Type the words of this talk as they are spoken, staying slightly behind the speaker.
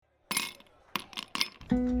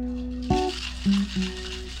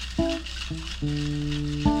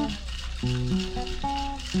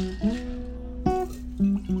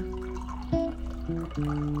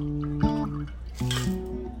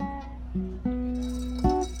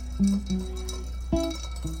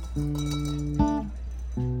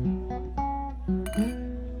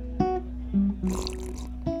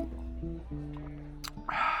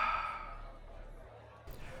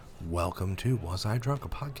Welcome to Was I Drunk, a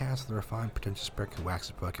podcast of the refined, pretentious prick who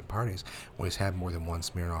waxes buck at parties when he's had more than one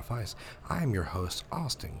Smirnoff Ice. I am your host,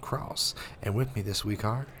 Austin Cross, and with me this week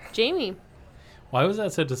are... Jamie. Why was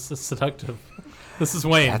that so seductive? This is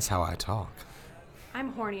Wayne. That's how I talk.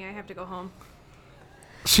 I'm horny. I have to go home.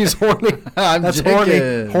 She's horny. That's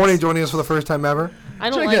horny. Horny joining us for the first time ever.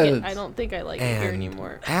 I don't like it. I don't think I like it here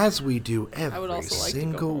anymore. As we do every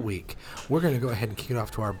single week, we're going to go ahead and kick it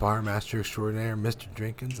off to our bar master extraordinaire, Mr.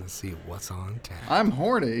 Drinkins, and see what's on tap. I'm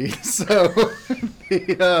horny, so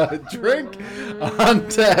the drink on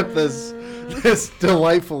tap this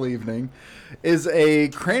delightful evening is a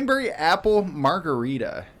cranberry apple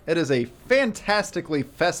margarita. It is a fantastically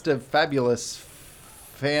festive, fabulous,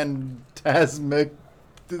 phantasmic...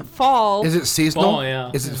 Fall. Is it seasonal? Fall, yeah.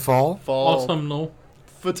 Is it fall? Fall. Autumnal.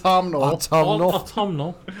 Autumnal.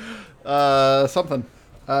 Something.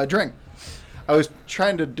 Drink. I was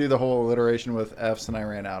trying to do the whole alliteration with F's and I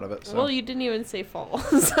ran out of it. So. Well, you didn't even say fall.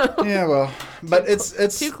 So. Yeah, well, but it's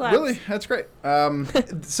claps. Really, that's great.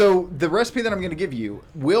 So the recipe that I'm going to give you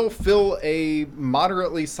will fill a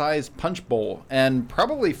moderately sized punch bowl and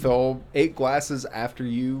probably fill 8 glasses after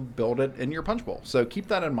you build it in your punch bowl. So keep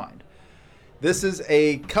that in mind. This is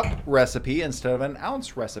a cup recipe instead of an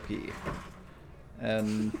ounce recipe.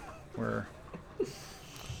 And we're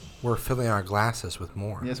filling our glasses with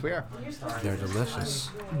more. Yes, we are. They're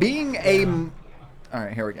delicious. All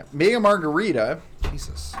right, here we go. Being a margarita,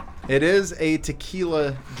 Jesus. it is a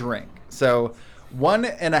tequila drink. So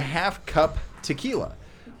 1.5 cup tequila,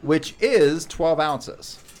 which is 12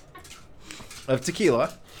 ounces of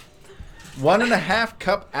tequila. 1.5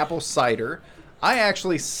 cup apple cider. I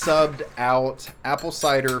actually subbed out apple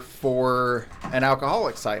cider for an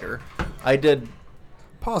alcoholic cider. I did.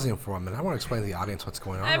 Pausing for a minute, I want to explain to the audience what's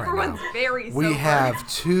going on right now. Everyone's very sober. We have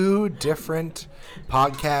 2 different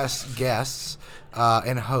podcast guests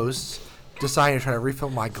and hosts deciding to try to refill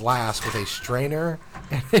my glass with a strainer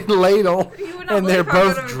and a ladle, and they're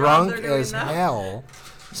both drunk as hell.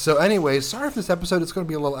 So anyways, sorry for this episode. It's going to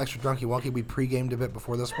be a little extra drunky wonky. We pre-gamed a bit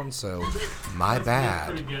before this one, so my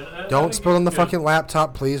bad. Don't spill on the fucking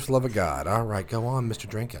laptop, please, for the love of God. All right, go on, Mr.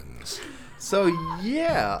 Drinkins. So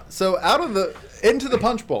yeah, so into the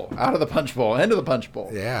punch bowl, into the punch bowl.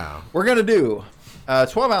 Yeah. We're going to do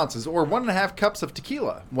 12 ounces or 1.5 cups of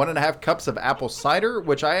tequila, 1.5 cups of apple cider,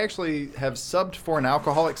 which I actually have subbed for an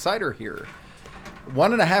alcoholic cider here,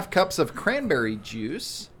 1.5 cups of cranberry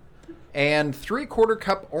juice, and 3/4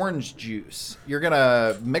 cup orange juice. You're going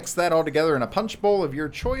to mix that all together in a punch bowl of your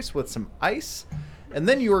choice with some ice, and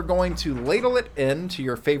then you are going to ladle it into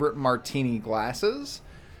your favorite martini glasses,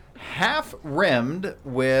 half rimmed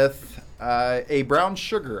with a brown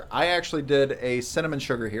sugar. I actually did a cinnamon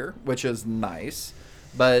sugar here, which is nice,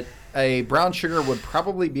 but a brown sugar would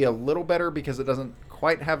probably be a little better because it doesn't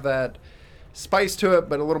quite have that spice to it,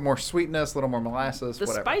 but a little more sweetness, a little more molasses, the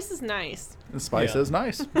whatever. Spice is nice. The spice is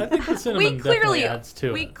nice. I think the cinnamon definitely adds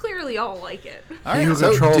to We it. clearly all like it. All right, Who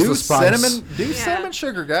so controls do the spice? cinnamon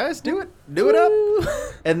sugar, guys. Do it up.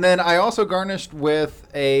 And then I also garnished with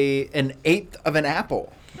an 1/8 of an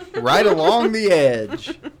apple right along the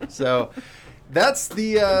edge. So that's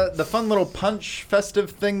the fun little punch festive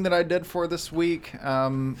thing that I did for this week.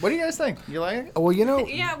 What do you guys think? You like it? Well,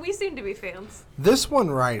 Yeah, we seem to be fans. this one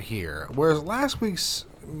right here, whereas last week's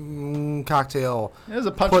cocktail... It was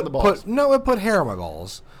a punch in the balls. It put hair on my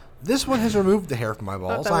balls. This one has removed the hair from my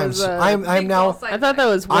balls. that was, I'm now... I thought that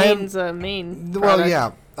was Wayne's main Well, product.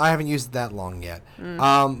 yeah. I haven't used it that long yet.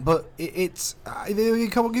 But it's... you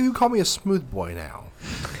call me a smooth boy now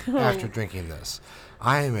after drinking this.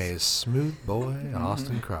 I am a smooth boy,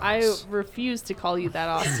 Austin Cross. I refuse to call you that,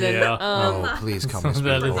 Austin. Yeah. Please call me smooth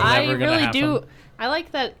That is boy. I never gonna really happen. do. I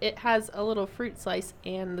like that it has a little fruit slice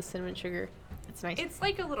and the cinnamon sugar. It's nice. It's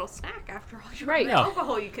like a little snack after all your Right.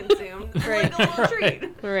 alcohol you consume. Right. Like a little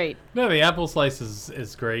treat. Right. No, the apple slice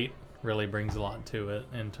is great. Really brings a lot to it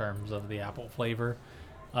in terms of the apple flavor.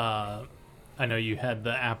 I know you had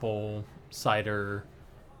the apple cider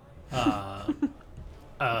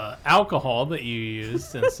alcohol that you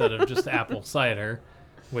used instead of just apple cider,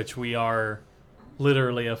 which we are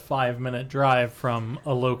literally a 5-minute drive from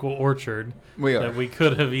a local orchard We are. that we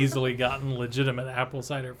could have easily gotten legitimate apple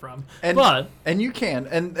cider from. And you can,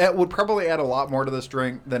 and that would probably add a lot more to this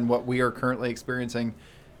drink than what we are currently experiencing.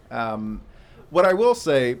 What I will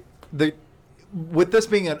say, with this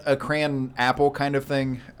being a cran apple kind of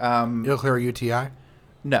thing, You'll clear a UTI?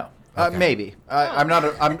 no, Okay. maybe. I'm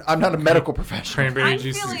not a medical professional. Cranberry I'm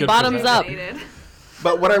juice is feeling good Bottoms for up. intimidated.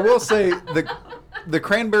 But what I will say, the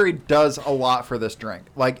cranberry does a lot for this drink.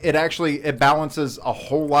 Like it balances a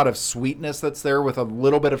whole lot of sweetness that's there with a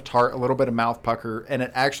little bit of tart, a little bit of mouth pucker, and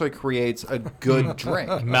it actually creates a good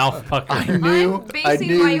drink. Mouth pucker. I'm I basing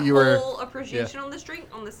knew my you were. whole appreciation on this drink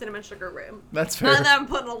on the cinnamon sugar rim. That's fair. Not that I'm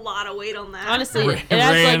putting a lot of weight on that. Honestly, Ran- it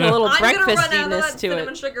adds like ran- a little I'm gonna run out of breakfastiness that to cinnamon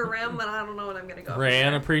it. sugar rim, but I don't know what I'm gonna go.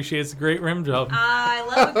 Ran for. appreciates a great rim job. I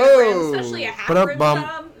love a good rim, especially a half Ba-dum rim bum.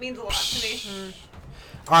 job. Means a lot to me.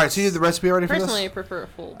 All right, so you did the recipe already for Personally, I this? prefer a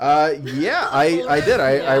full. Yeah, I did.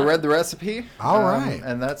 I Yeah. read the recipe. All right.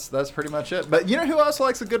 and that's pretty much it. But you know who else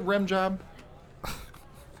likes a good rim job?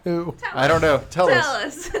 Who? I don't know. Tell Tell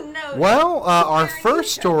us. us. No. Well, our Very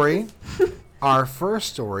first detailed.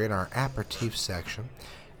 story in our aperitif section.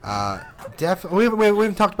 Definitely, we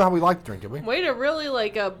haven't talked about how we like to drink, did we? Way to really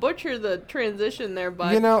butcher the transition there,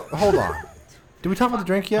 bud. You know, hold on. Did we talk about the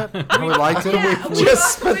drink yet? How we liked it? Yeah, We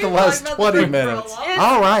just spent the we've last talked about 20 the drink for a minutes. long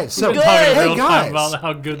All right, so Good. Talking hey real time guys, about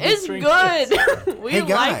how good this it's drink is. good. We hey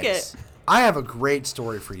like guys, it. I have a great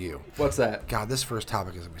story for you. What's that? God, this first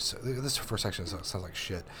topic is gonna be so. This first section sounds like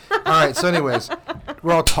shit. All right, so anyways,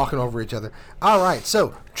 we're all talking over each other. All right,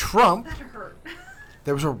 so Trump. That hurt.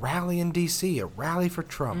 There was a rally in D.C., a rally for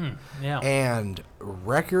Trump, Yeah. and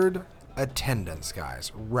record attendance,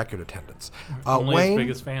 guys. Record attendance. Only Wayne, his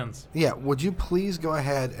biggest fans. yeah, would you please go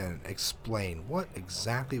ahead and explain what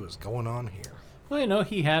exactly was going on here? Well, you know,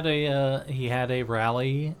 he had a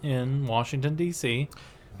rally in Washington D.C.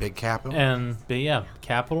 Big capital.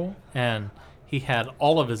 Capitol, and he had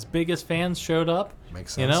all of his biggest fans showed up.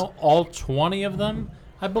 Makes You sense. know, all 20 of them,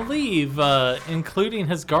 I believe, including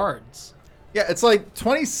his guards. Yeah, it's like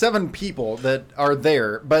 27 people that are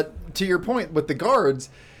there. But to your point with the guards,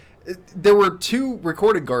 there were 2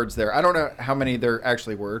 recorded guards there. I don't know how many there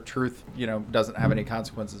actually were. Truth, doesn't have any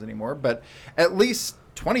consequences anymore. But at least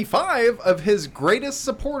 25 of his greatest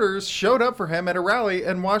supporters showed up for him at a rally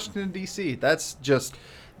in Washington, D.C. That's just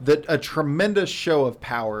a tremendous show of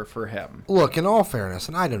power for him. Look, in all fairness,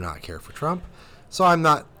 and I do not care for Trump, so I'm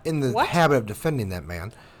not in the What? habit of defending that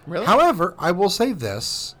man. Really? However, I will say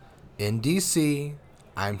this. In D.C.,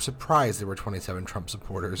 I'm surprised there were 27 Trump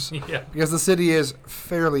supporters. Yeah. Because the city is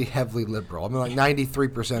fairly heavily liberal. I mean, like 93%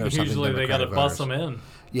 or something. Usually they got to Democratic bust voters. them in.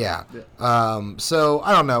 Yeah. So,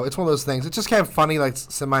 I don't know. It's one of those things. It's just kind of funny, like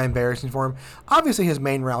semi-embarrassing for him. Obviously, his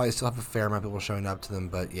main rallies still have a fair amount of people showing up to them,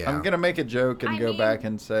 but yeah. I'm going to make a joke and I go mean- back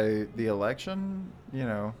and say the election,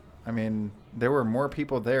 there were more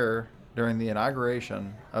people there during the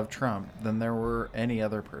inauguration of Trump than there were any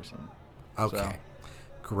other person. Okay. So,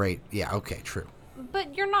 Great. Yeah, okay, true.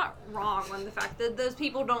 But you're not wrong on the fact that those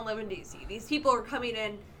people don't live in D.C. These people are coming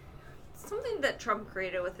in. Something that Trump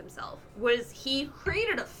created with himself was he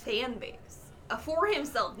created a fan base for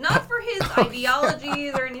himself, not for his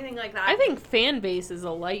ideologies or anything like that. I think fan base is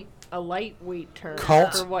a lightweight term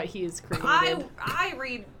Cult? for what he has created. I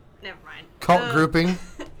read. Never mind. Cult grouping.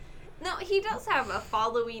 No, he does have a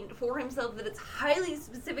following for himself that it's highly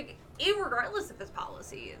specific, regardless of his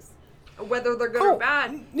policies, whether they're good Oh, or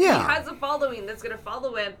bad. yeah. He has a following that's gonna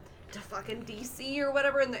follow him to fucking DC or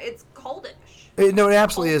whatever, and it's cultish. No, it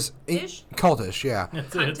absolutely is. Cultish? Cultish, yeah.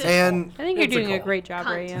 It's And I think you're It's a doing a cult. great job,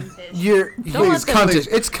 Ryan. Cuntish. you're Don't it's let them- cuntish.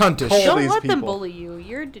 It's cuntish. Cult. Don't these let them people. bully you.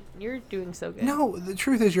 You're doing so good. No, the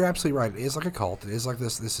truth is you're absolutely right. It is like a cult. It is like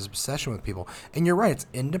this obsession with people. And you're right, it's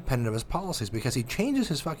independent of his policies because he changes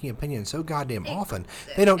his fucking opinion so goddamn often.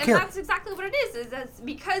 They don't and care. that's exactly what it is that's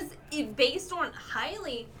because based on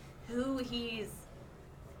highly who he's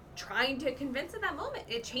trying to convince at that moment,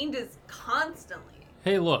 it changes constantly.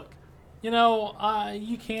 Hey, look, you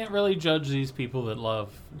can't really judge these people that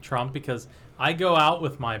love Trump because I go out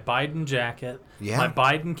with my Biden jacket, Yeah. my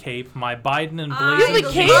Biden cape, my Biden and I blazing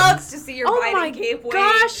have a cape? love jeans. to see your Oh Biden my cape. Wayne.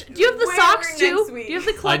 gosh! Do you have the Wear socks it too? next Do week. you have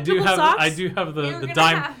the I do collectible have socks? I do have You're the gonna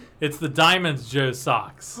diamond. have- It's the Diamonds Joe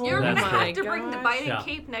socks. You're Oh gonna That's my have to bring the gosh. Biden Yeah.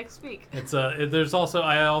 cape next week. It's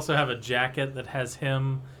I also have a jacket that has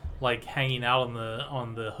him like hanging out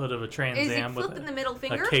on the hood of a Trans Is he Am with flipping the middle a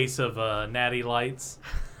finger? case of Natty Lights.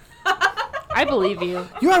 I believe you. You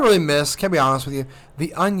know what I really miss? Can I be honest with you?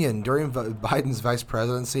 The Onion during Biden's vice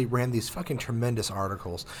presidency ran these fucking tremendous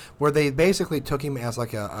articles where they basically took him as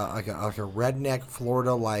like a redneck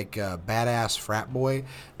Florida badass frat boy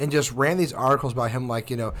and just ran these articles about him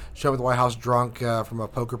showing up at the White House drunk from a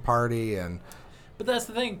poker party and. But that's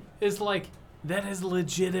the thing is that is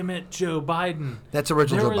legitimate Joe Biden. That's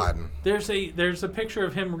original Joe Biden. There's a picture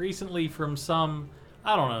of him recently from some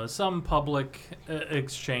public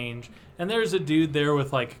exchange, and there's a dude there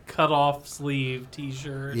with cut off sleeve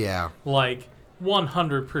T-shirt. Yeah. 100%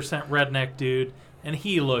 redneck dude, and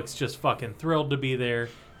he looks just fucking thrilled to be there.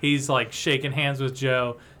 He's shaking hands with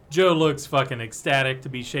Joe. Joe looks fucking ecstatic to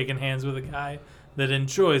be shaking hands with a guy that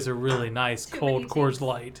enjoys a really nice cold Coors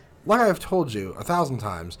Light. Like I've told you 1,000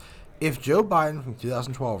 times, if Joe Biden from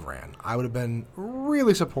 2012 ran, I would have been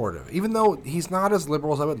really supportive. Even though he's not as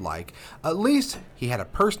liberal as I would like, at least he had a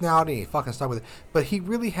personality and he fucking stuck with it. But he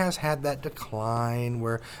really has had that decline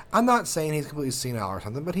where, I'm not saying he's completely senile or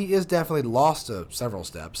something, but he is definitely lost several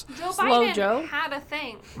steps. Joe Slow Biden Joe. had a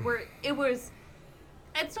thing where it's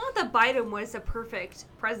not that Biden was a perfect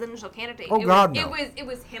presidential candidate. Oh, God, no. It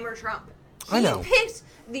was him or Trump. I know. He picked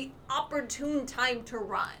the opportune time to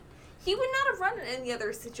run. He would not have run in any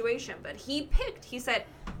other situation, but he said,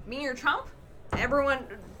 me or Trump?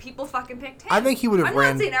 People fucking picked him. I think he would have I'm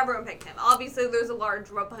ran. not saying everyone picked him. Obviously, there's a large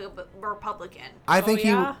Republican. I think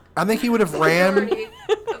yeah? I think he would have ran. majority,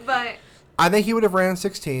 but I think he would have ran in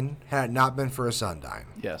 16 had it not been for his son dying.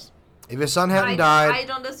 Yes. If his son hadn't I died,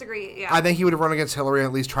 don't disagree. Yeah. I think he would have run against Hillary and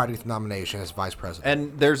at least tried to get the nomination as vice president.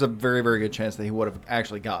 And there's a very, very good chance that he would have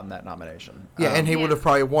actually gotten that nomination. Yeah, and he Yeah. would have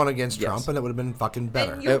probably won against Yes. Trump, and it would have been fucking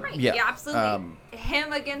better. And you're right. yeah. Yeah, absolutely.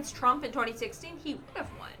 Him against Trump in 2016, he would have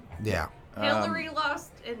won. Yeah. Hillary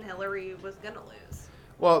lost, and Hillary was gonna lose.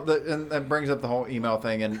 Well, and that brings up the whole email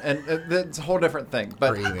thing, and it's a whole different thing.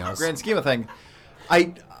 But Her emails. grand scheme of thing,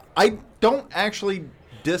 I don't actually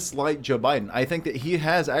dislike Joe Biden. I think that he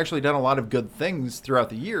has actually done a lot of good things throughout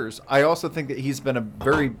the years. I also think that he's been a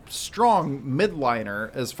very strong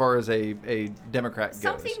midliner as far as a Democrat goes.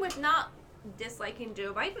 Something with not disliking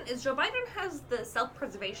Joe Biden is Joe Biden has the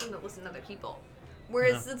self-preservation to listen to other people,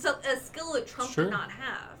 whereas it's a skill that Trump Sure. did not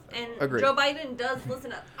have. And Agreed. Joe Biden does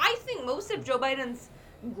listen to. I think most of Joe Biden's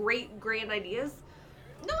great grand ideas,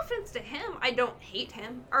 no offense to him, I don't hate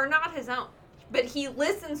him, are not his own, but he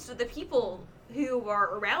listens to the people who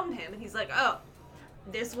are around him, and he's like, oh,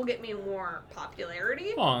 this will get me more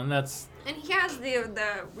popularity. Well, and that's And he has the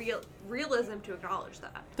realism to acknowledge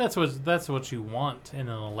that. that's what you want in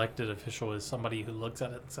an elected official is somebody who looks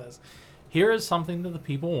at it and says, here is something that the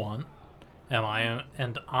people want, and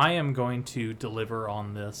I am going to deliver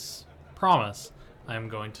on this promise. I am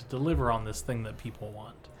going to deliver on this thing that people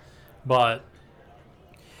want. But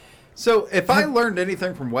So if I learned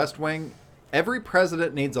anything from West Wing, every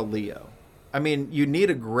president needs a Leo. I mean, you need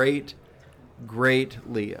a great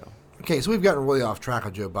Leo. Okay, so we've gotten really off track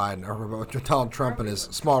of Joe Biden or about Donald Trump and his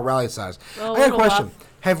small rally size. Well, I got a little question. off.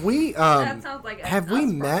 Have we That sounds like have we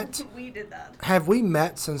us, met? We did that. Have we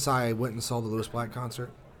met since I went and saw the Lewis Black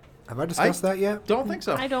concert? Have I discussed that yet? Don't think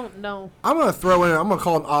so. I don't know. I'm gonna throw in. I'm gonna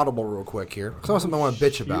call an audible real quick here. Because I have something I want to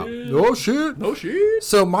bitch about. Oh shit! No shit.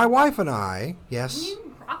 So my wife and I, yes,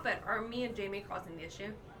 You profit, are me and Jamie causing the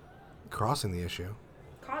issue? crossing the issue.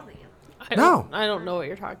 Causing it. I don't know what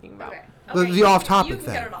you're talking about. Okay. The off-topic you can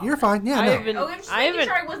thing. get it off You're then. fine. Yeah, I no. haven't. Oh, I'm just I making haven't.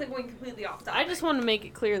 sure I wasn't going completely off topic. I just want to make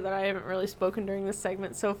it clear that I haven't really spoken during this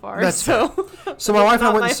segment so far. That's so. So my wife and I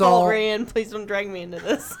Not went my and fault, saw. Ryan. Please don't drag me into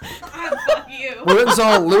this. Fuck you. We went and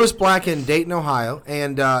saw Lewis Black in Dayton, Ohio,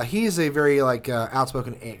 and he's a very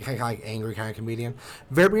outspoken, kind of angry kind of comedian.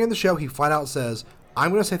 Very beginning of the show, he flat out says,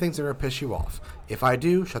 "I'm going to say things that are going to piss you off. If I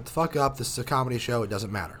do, shut the fuck up. This is a comedy show. It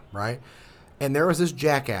doesn't matter, right?" And there was this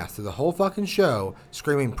jackass through the whole fucking show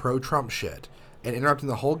screaming pro-Trump shit and interrupting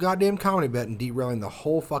the whole goddamn comedy bit and derailing the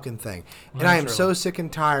whole fucking thing. And I am so sick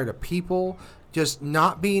and tired of people just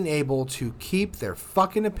not being able to keep their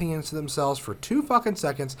fucking opinions to themselves for 2 fucking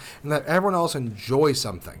seconds and let everyone else enjoy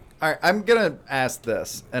something. All right, I'm gonna ask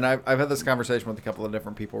this, and I've had this conversation with a couple of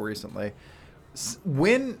different people recently.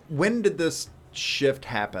 When did this shift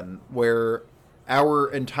happen where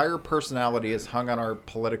our entire personality is hung on our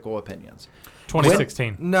political opinions?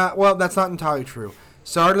 2016. No, well, that's not entirely true.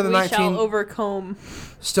 Started in the We shall overcome.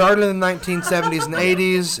 Started in the 1970s and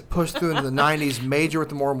 80s, pushed through into the 90s, major with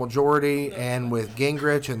the moral majority and with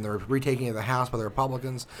Gingrich and the retaking of the House by the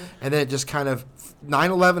Republicans. And then it just kind of,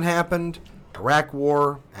 9/11 happened, Iraq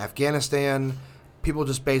War, Afghanistan. People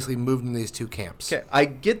just basically moved in these 2 camps. Okay, I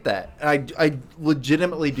get that. I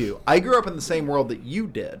legitimately do. I grew up in the same world that you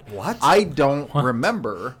did. What? I don't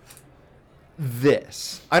remember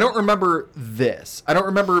this. I don't remember this. I don't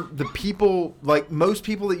remember the people, like most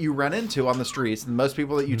people that you run into on the streets and most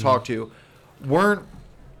people that you talk to weren't,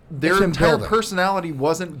 their entire personality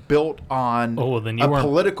wasn't built on a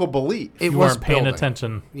political belief. You weren't paying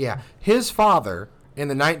attention. Yeah. His father in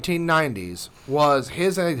the 1990s was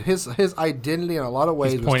his identity in a lot of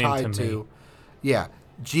ways was tied to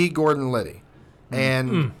G. Gordon Liddy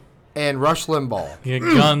and Rush Limbaugh. Yeah,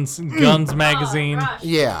 Guns magazine. Rush.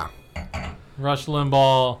 Yeah. Rush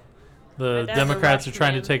Limbaugh. The Democrats are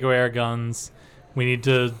trying to take away our guns. We need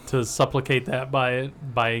to supplicate that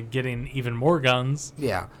by getting even more guns.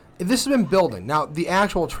 Yeah. This has been building. Now, the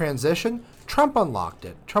actual transition, Trump unlocked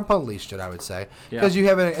it. Trump unleashed it, I would say. Because you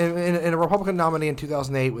have in a Republican nominee in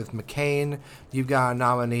 2008 with McCain, you've got a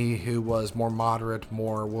nominee who was more moderate,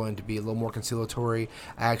 more willing to be a little more conciliatory.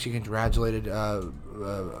 I actually congratulated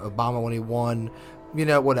Obama when he won. You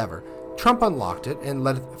know, whatever. Trump unlocked it and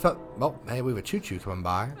let it... Well, hey, we have a choo-choo coming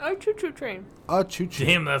by. A choo-choo train. A choo-choo.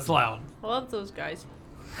 Damn, that's loud. I love those guys.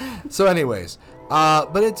 So anyways,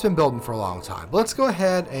 but it's been building for a long time. Let's go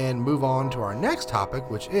ahead and move on to our next topic,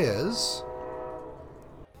 which is...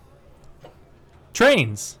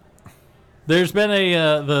 trains. There's been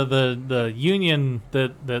a the union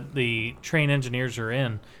that the train engineers are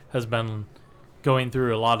in has been going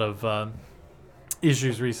through a lot of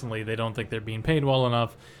issues recently. They don't think they're being paid well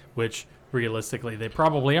enough, which realistically they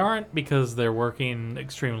probably aren't because they're working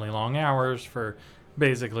extremely long hours for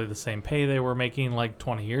basically the same pay they were making like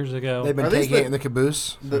 20 years ago. They've been taking it in the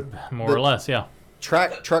caboose? More or less, yeah.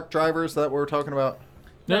 Truck drivers, that what we're talking about?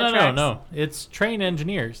 No. It's train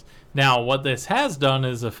engineers. Now, what this has done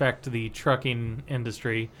is affect the trucking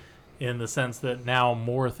industry in the sense that now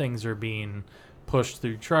more things are being pushed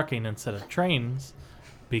through trucking instead of trains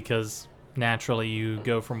because naturally you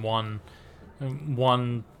go from one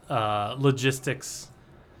logistics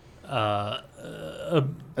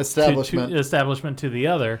establishment to the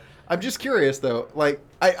other. I'm just curious though. Like,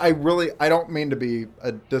 I don't mean to be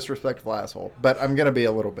a disrespectful asshole, but I'm gonna be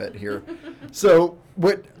a little bit here. So,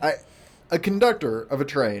 a conductor of a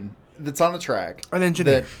train that's on a track, an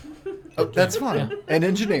engineer. That's fine. An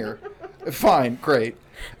engineer, fine, great.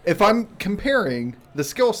 If I'm comparing the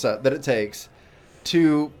skill set that it takes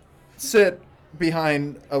to sit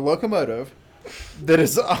behind a locomotive that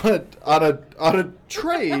is on a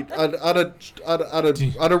train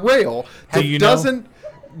on a rail that doesn't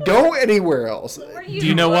go anywhere else. Do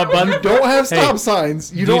you know what button? You don't have stop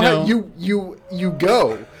signs. You don't have you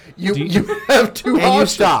go. You have two options. You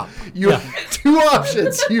stop. You have two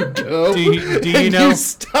options. You go. Do you know? You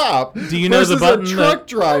stop. Do you know the button? A truck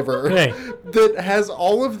driver that has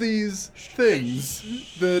all of these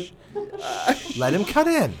things that. Let him cut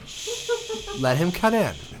in. Let him cut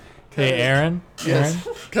in. Okay, Aaron. Yes.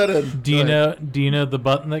 Aaron, cut in. Do you know the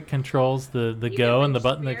button that controls the go and the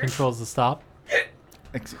button that controls the stop?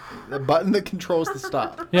 The button that controls the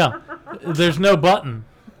stop. Yeah. There's no button.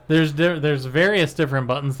 There's various different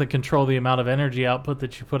buttons that control the amount of energy output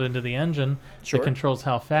that you put into the engine. Sure. That controls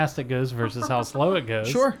how fast it goes versus how slow it goes.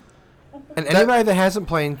 Sure. And anybody that hasn't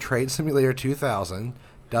played Trade Simulator 2000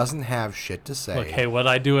 doesn't have shit to say. Look, hey, what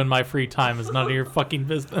I do in my free time is none of your fucking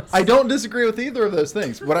business. I don't disagree with either of those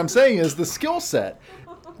things. What I'm saying is the skill set,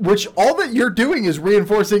 which all that you're doing is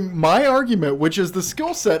reinforcing my argument, which is the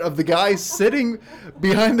skill set of the guy sitting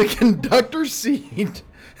behind the conductor's seat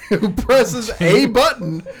who presses a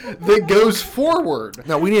button that goes forward.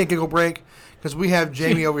 Now, we need a giggle break because we have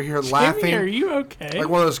Jamie over here laughing. Jamie, are you okay? Like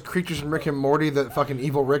one of those creatures from Rick and Morty that fucking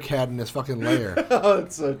evil Rick had in his fucking lair. Oh,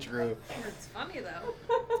 it's so true. It's funny, though.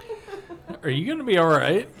 Are you going to be all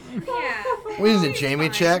right? Yeah. We need a Jamie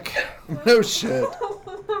check. No shit.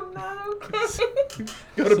 I'm not okay.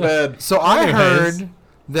 Go to bed. So I heard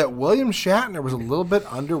that William Shatner was a little bit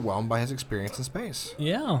underwhelmed by his experience in space.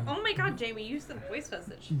 Yeah. Oh my god, Jamie, use the voice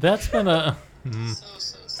message. That's been a...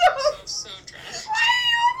 So trash. Why are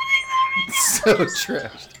you opening So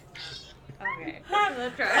trashed. Okay. So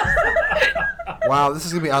trash. Wow, this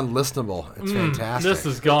is going to be unlistenable. It's fantastic. This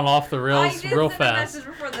has gone off the rails real fast.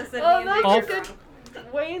 That's good.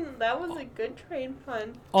 Wayne, that was a good train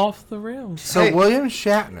pun. Off the rails. So William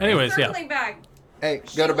Shatner. Anyways, circling back. Hey,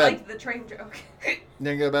 go to bed. Like the train joke.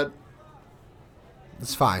 Then go to bed.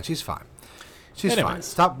 It's fine. She's fine. She's fine.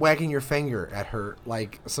 Stop wagging your finger at her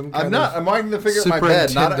like some kind I'm not. I'm wagging the finger at my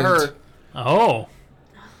bed, not at her. Oh.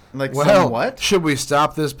 Like, well, what? Should we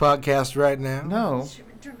stop this podcast right now? No.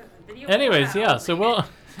 Anyways, yeah. So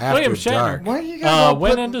William Shatner Why you guys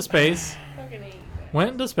went into space.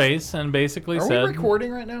 Went into space and basically said... Are we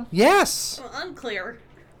recording right now? Yes. Well, unclear.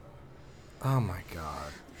 Oh my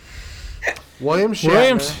god. William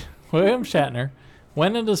Shatner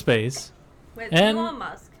went into space With And- Elon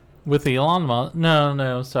Musk. With Elon Musk.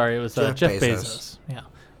 No, sorry. It was Jeff Jeff Bezos. Bezos. Yeah.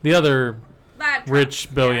 The other That rich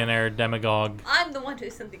Trump. billionaire demagogue. Yeah. I'm the one who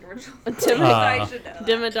sent the original. Dim- I should know that.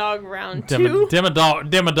 Dimmadog round 2.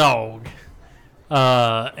 Demodog.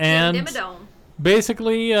 And Dimmadome.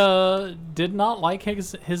 basically did not like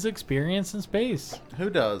his experience in space. Who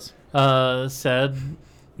does? Said,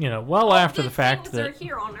 well after the Good fact things are that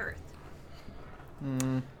here on Earth.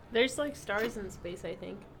 There's like stars in space, I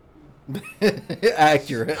think.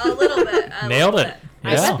 Accurate. A little bit. nailed it.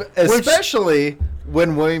 Yeah. Especially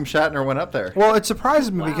when William Shatner went up there. Well, it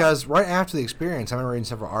surprised me Wow. because right after the experience, I remember reading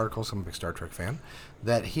several articles. I'm a big Star Trek fan.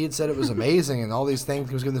 That he had said it was amazing and all these things.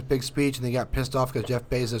 He was giving this big speech, and he got pissed off because Jeff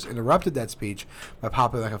Bezos interrupted that speech by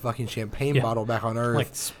popping like a fucking champagne Yeah. bottle back on Earth, Like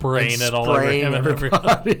spraying and it all over spraying him and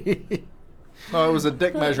everybody. everybody. No, it was a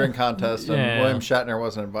dick measuring contest, and Yeah. William Shatner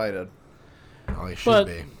wasn't invited. Oh, he should But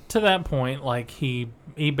be. to that point, like he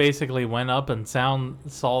basically went up and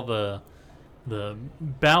saw the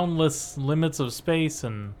boundless limits of space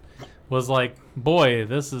and was like, boy,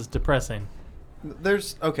 this is depressing.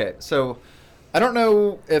 Okay, so I don't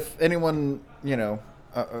know if anyone,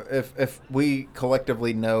 if we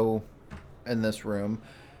collectively know in this room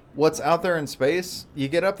what's out there in space. You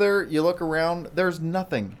get up there, you look around, there's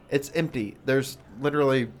nothing. It's empty. There's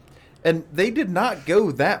literally, and they did not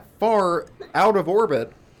go that far out of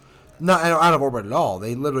orbit. Not out of orbit at all.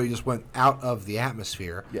 They literally just went out of the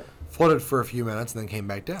atmosphere, Yeah. floated for a few minutes, and then came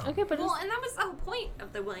back down. Okay, but Well, and that was the whole point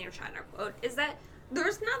of the William Shatner quote, is that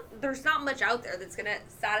there's not much out there that's gonna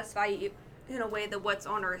satisfy you in a way that what's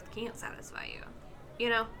on Earth can't satisfy you. You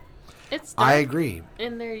know? it's I dark. agree.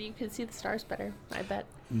 In there, you can see the stars better. I bet.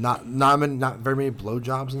 Not very many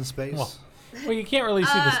blowjobs in space. Well, you can't really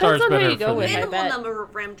see the Depends stars on where better you go for with the, it. I Minimal bet. number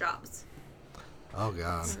of rim jobs. Oh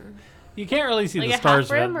God. you can't really see Like the a stars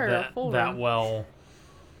half rim or a that full that rim? well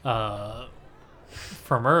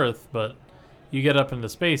from Earth, but you get up into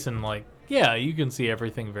space and you can see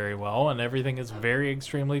everything very well, and everything is very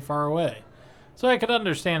extremely far away. So I could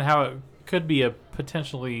understand how it could be a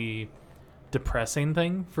potentially depressing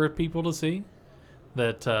thing for people to see.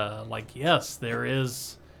 That yes, there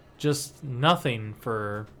is just nothing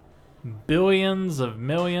for billions of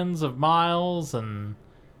millions of miles and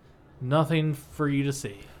nothing for you to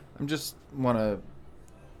see. I'm just want to.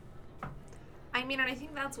 I mean, and I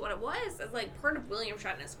think that's what it was. It's like part of William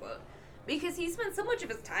Shatner's quote. Because he spent so much of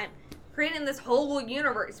his time creating this whole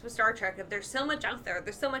universe with Star Trek. If there's so much out there,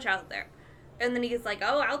 there's so much out there. And then he's like,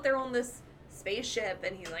 oh, out there on this spaceship.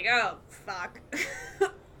 And he's like, oh, fuck.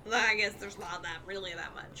 I guess there's not really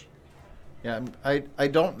that much. Yeah, I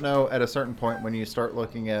don't know at a certain point when you start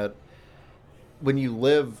looking at when you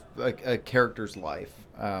live a character's life,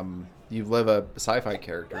 you live a sci-fi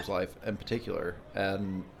character's life in particular,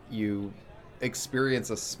 and you experience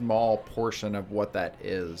a small portion of what that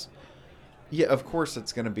is. Yeah, of course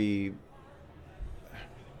it's going to be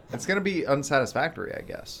unsatisfactory, I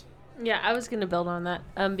guess. Yeah, I was going to build on that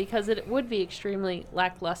because it would be extremely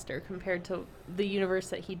lackluster compared to the universe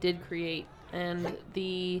that he did create and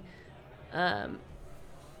the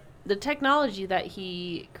technology that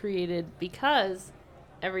he created, because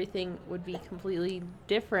everything would be completely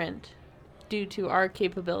different due to our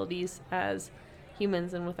capabilities as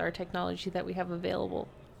humans and with our technology that we have available.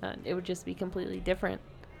 It would just be completely different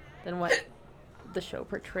than what the show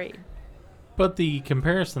portrayed. But the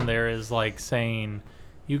comparison there is like saying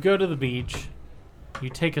you go to the beach, you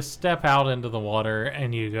take a step out into the water,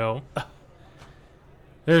 and you go,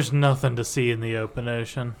 there's nothing to see in the open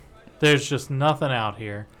ocean. There's just nothing out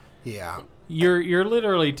here. Yeah. You're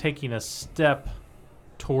literally taking a step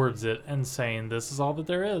towards it and saying this is all that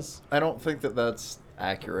there is. I don't think that that's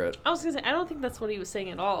accurate. I was going to say, I don't think that's what he was saying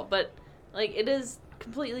at all, but it is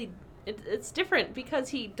completely, it's different because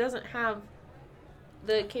he doesn't have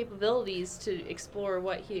the capabilities to explore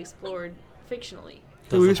what he explored fictionally.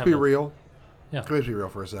 Can we Doesn't just have be the- real? Yeah. Can we just be real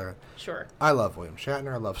for a second? Sure. I love William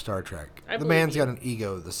Shatner. I love Star Trek. I The believe man's you. got an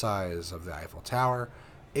ego the size of the Eiffel Tower.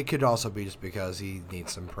 It could also be just because he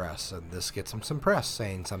needs some press, and this gets him some press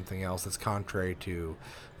saying something else that's contrary to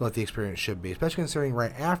what the experience should be, especially considering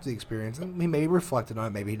right after the experience, and he maybe reflected on it,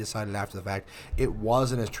 maybe he decided after the fact it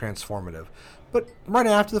wasn't as transformative. But right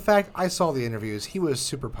after the fact, I saw the interviews. He was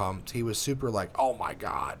super pumped. He was super like, oh my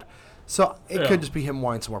God. So it Yeah. could just be him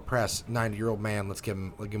wanting some more press. 90-year-old man, let's give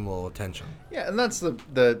him a little attention. Yeah, and that's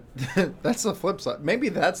the that's the flip side. Maybe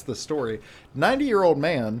that's the story. 90-year-old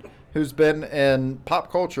man who's been in pop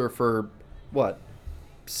culture for what,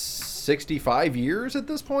 65 years at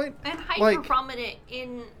this point, And hyper prominent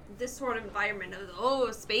in this sort of environment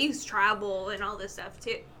of, space travel and all this stuff,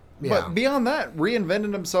 too. Yeah. But beyond that,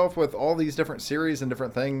 reinvented himself with all these different series and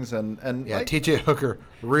different things, and Yeah, like, T.J. Hooker,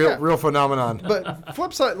 real phenomenon. But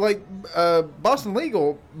flip side, like Boston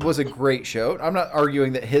Legal was a great show. I'm not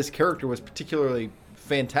arguing that his character was particularly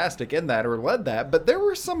fantastic in that or led that, but there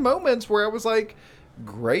were some moments where I was like,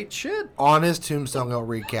 great shit. On his tombstone, he'll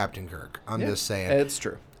read Captain Kirk. I'm just saying. It's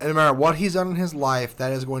true. And no matter what he's done in his life,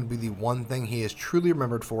 that is going to be the one thing he is truly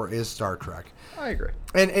remembered for is Star Trek. I agree.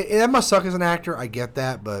 And that must suck as an actor. I get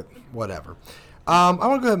that, but whatever. I want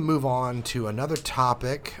to go ahead and move on to another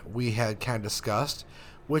topic we had kind of discussed,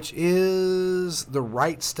 which is the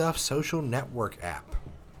Right Stuff social network app.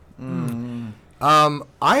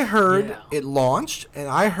 I heard it launched, and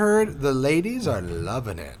I heard the ladies are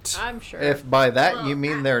loving it. I'm sure. If by that you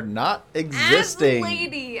mean they're not existing. As a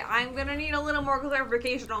lady, I'm going to need a little more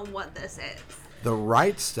clarification on what this is. The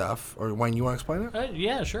Right Stuff, or Wayne, you want to explain it?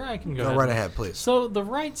 Yeah, sure, I can go Go right ahead, please. So, The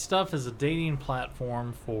Right Stuff is a dating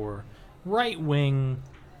platform for right-wing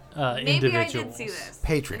Maybe individuals. I did see this.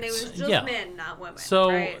 Patriots. And it was just Yeah. men, not women. So,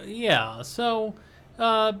 right? yeah. So,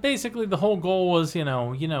 basically, the whole goal was,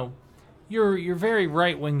 you're very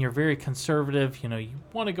right-wing, you're very conservative, you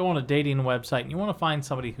want to go on a dating website and you want to find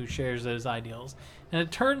somebody who shares those ideals. And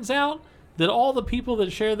it turns out that all the people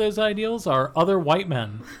that share those ideals are other white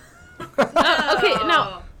men. Okay,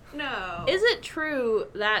 now, No. is it true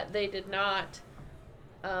that they did not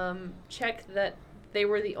check that they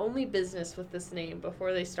were the only business with this name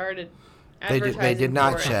before they started advertising They did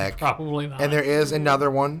not for it? check. Probably not. And there is another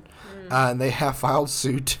one, and they have filed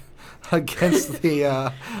suit against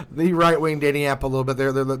the right-wing dating app a little bit.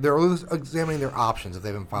 They're examining their options if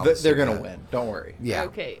they've been filed. They're going to win. Don't worry. Yeah.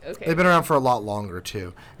 Okay. They've been around for a lot longer,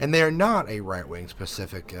 too. And they're not a right-wing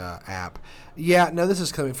specific app. Yeah, no, this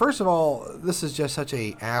is coming. First of all, this is just such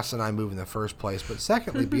a asinine move in the first place. But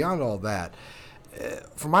secondly, beyond all that,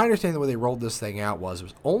 from my understanding, the way they rolled this thing out was it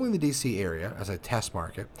was only in the D.C. area as a test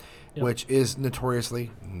market, which is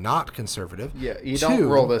notoriously not conservative. Yeah, you don't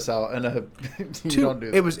roll this out in a... don't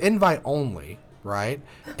do that. It was invite only, right?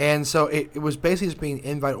 And so it was basically just being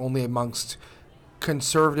invite only amongst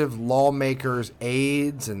conservative lawmakers,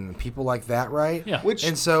 aides, and people like that, right? Yeah. Which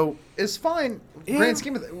and so is fine. Yeah. Grand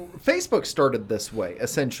scheme of Facebook started this way,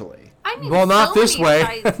 essentially. I mean, Well, not so this many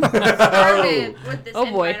way. sites started with this Oh,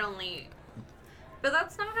 boy. invite only. But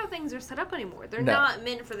that's not how things are set up anymore. They're No. not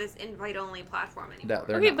meant for this invite only platform anymore. No,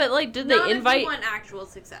 they're Okay, not. but like, did Not they if invite? you want actual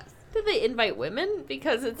success. Did they invite women?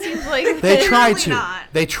 Because it seems like they tried Clearly to. not.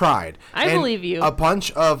 They tried. I And believe you. A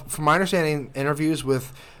bunch of, from my understanding, interviews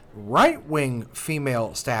with right-wing female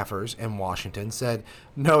staffers in Washington said,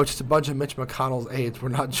 no, it's just a bunch of Mitch McConnell's aides. We're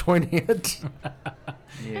not joining it.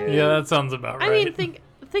 Yeah, that sounds about right. I mean,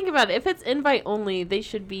 think about it. If it's invite only, they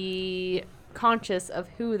should be conscious of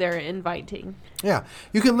who they're inviting. Yeah.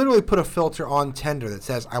 You can literally put a filter on Tinder that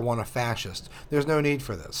says, I want a fascist. There's no need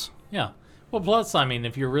for this. Yeah. Well, plus, I mean,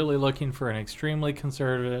 if you're really looking for an extremely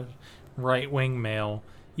conservative, right-wing male,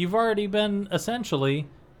 you've already been essentially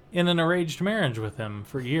in an arranged marriage with him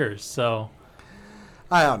for years. So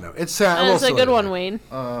I don't know. It's That's a good one, Wayne.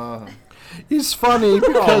 He's funny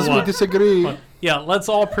because we what? disagree. yeah, let's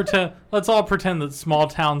all pretend that small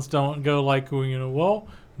towns don't go like, well,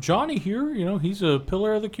 Johnny here, he's a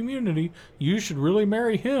pillar of the community. You should really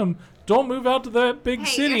marry him. Don't move out to that big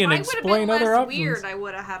city if and I would've explain been other less options. weird, I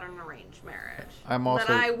would have had an arranged marriage. I'm also...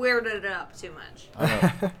 But I weirded it up too much.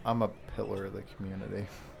 I'm a pillar of the community.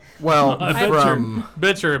 Well, I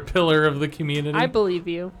bet you're a pillar of the community. I believe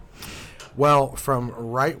you. from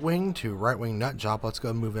right-wing to right-wing nut job, let's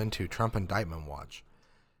go move into Trump indictment watch.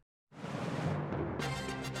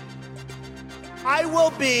 I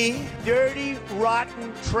will be dirty,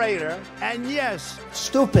 rotten traitor, and yes,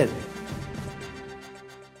 stupid.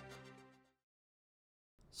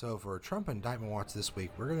 So for Trump indictment watch this week,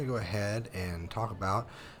 we're going to go ahead and talk about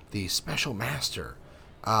the special master.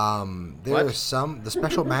 There is the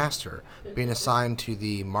special master being assigned to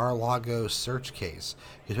the Mar-a-Lago search case.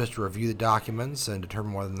 He's supposed to review the documents and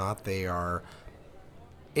determine whether or not they are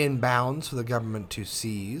in bounds for the government to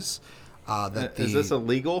seize. Is this a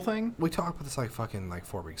legal thing? We talked about this like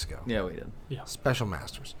 4 weeks ago. Yeah, we did. Yeah. Special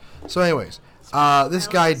masters. So, anyways, this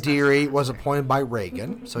guy Deary was appointed by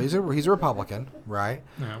Reagan, so he's a Republican, right?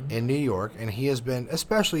 Yeah. In New York, and he has been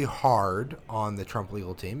especially hard on the Trump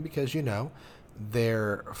legal team because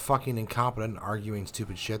they're fucking incompetent, arguing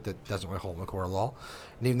stupid shit that doesn't really hold in the court of law.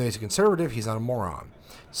 And even though he's a conservative, he's not a moron.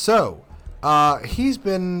 So, he's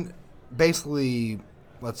been basically,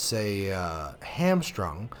 let's say,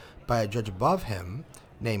 hamstrung by a judge above him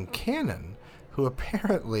named Cannon, who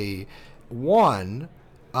apparently, one,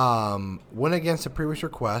 went against a previous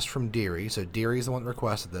request from Deary. So Deary is the one that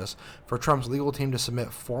requested this for Trump's legal team to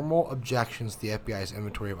submit formal objections to the FBI's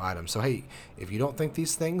inventory of items. So hey, if you don't think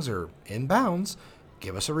these things are in bounds,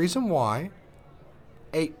 give us a reason why.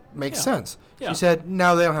 It makes sense. Yeah. She said,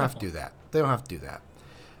 no, they don't have to do that. They don't have to do that.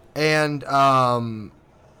 And on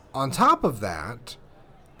top of that,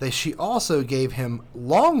 she also gave him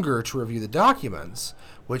longer to review the documents,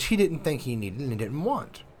 which he didn't think he needed and he didn't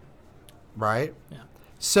want. Right? Yeah.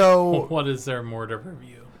 So what is there more to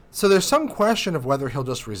review? So there's some question of whether he'll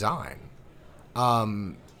just resign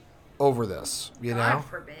over this, you know? God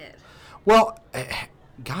forbid. Well,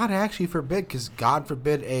 God actually forbid, because God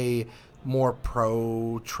forbid a more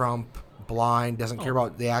pro-Trump, blind, doesn't care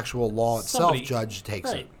about the actual law itself judge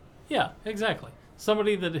takes it. Yeah, exactly.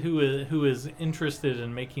 Somebody who is interested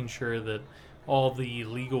in making sure that all the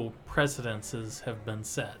legal precedences have been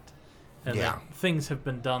set and that things have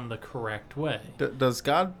been done the correct way. Does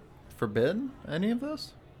God forbid any of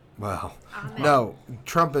this? Well, no.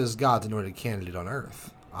 Trump is God's anointed candidate on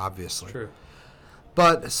earth, obviously. True.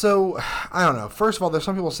 But, so, I don't know. First of all, there's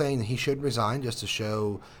some people saying that he should resign just to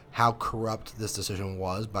show how corrupt this decision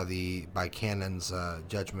was by Cannon's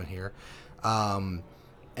judgment here. And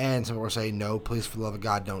some people are saying, no, please, for the love of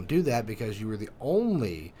God, don't do that because you were the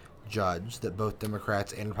only judge that both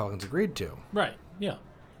Democrats and Republicans agreed to. Right, yeah.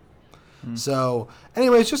 So,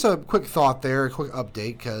 anyways, just a quick thought there, a quick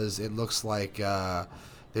update, because it looks like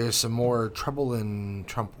there's some more trouble in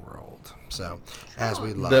Trump world. So, as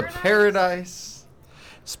we love the paradise.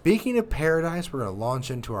 Speaking of paradise, we're going to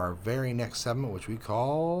launch into our very next segment, which we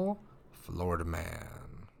call Florida Man.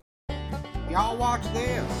 Y'all watch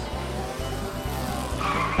this.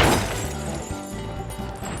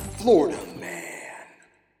 Florida Man.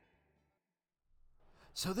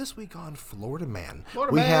 So this week on Florida Man,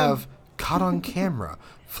 Florida we Man. have caught on camera.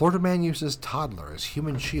 Florida Man uses toddler as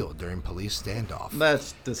human shield during police standoff.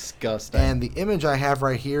 That's disgusting. And the image I have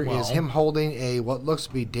right here is Well. him holding a what looks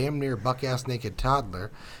to be damn near buck-ass naked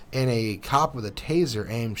toddler and a cop with a taser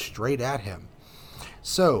aimed straight at him.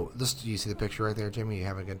 So, do you see the picture right there, Jimmy? You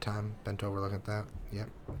having a good time? Bent over looking at that? Yep,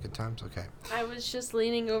 good times? Okay. I was just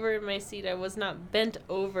leaning over in my seat. I was not bent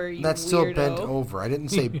over, you That's weirdo. still bent over. I didn't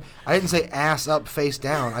say ass up, face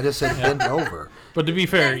down. I just said bent over. But to be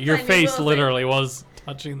fair, Yes, your I knew face something. literally was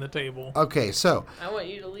touching the table. Okay, so I want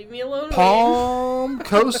you to leave me alone. Palm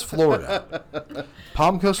Coast, Florida.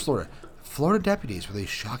 Palm Coast, Florida. Florida deputies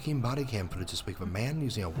released shocking body cam footage this week of a man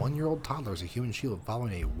using a 1-year-old toddler as a human shield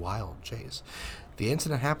following a wild chase. The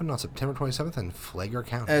incident happened on September 27th in Flagler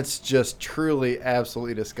County. It's just truly,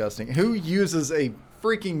 absolutely disgusting. Who uses a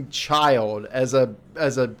freaking child as a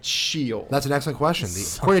shield? That's an excellent question.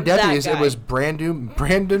 According to deputies, it guy. was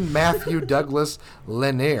Brandon Matthew Douglas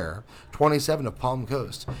Lanier, 27 of Palm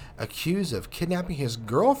Coast, accused of kidnapping his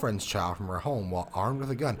girlfriend's child from her home while armed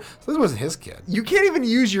with a gun. So this wasn't his kid. You can't even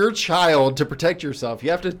use your child to protect yourself.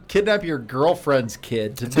 You have to kidnap your girlfriend's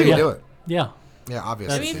kid to That's how do you it. do it. Yeah. Yeah,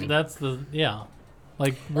 obviously. That's the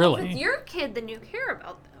Like, If really. it's your kid, then you care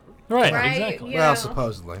about them. Right, Right? exactly. Yeah. Well,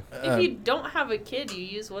 supposedly. If you don't have a kid, you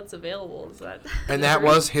use what's available. Is that? And that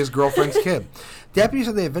was his girlfriend's kid. Deputies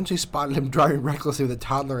said they eventually spotted him driving recklessly with a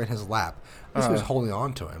toddler in his lap. This was holding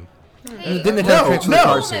on to him. Hey, Then they No, transfer the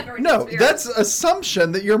car seat. no, that's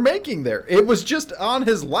assumption that you're making there. It was just on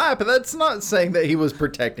his lap. That's not saying that he was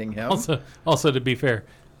protecting him. Also, to be fair,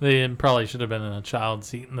 they probably should have been in a child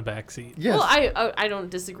seat in the back seat. Yes. Well, I don't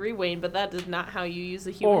disagree, Wayne, but that is not how you use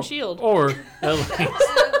a human shield. Or at least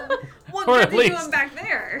what or good at to do least- him back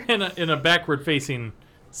there? in a backward facing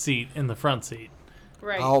seat in the front seat.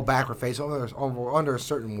 Right. All backward face, under a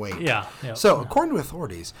certain weight. Yeah. So, according to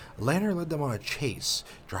authorities, Lanner led them on a chase,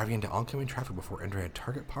 driving into oncoming traffic before entering a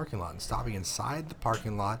Target parking lot and stopping inside the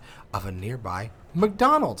parking lot of a nearby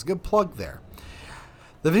McDonald's. Good plug there.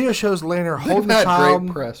 The video shows Lanner They've holding the had child.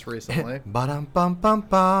 great press recently.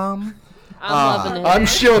 Ba-dum-bum-bum-bum. I'm loving it. I'm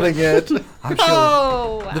shielding it. I'm sure.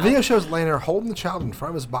 Oh, wow. The video shows Lanner holding the child in front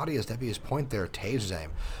of his body as deputies point their tasers at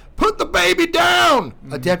him. Put the baby down!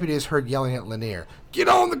 A deputy is heard yelling at Lanier. Get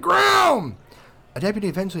on the ground! A deputy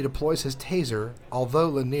eventually deploys his taser, although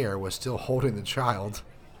Lanier was still holding the child.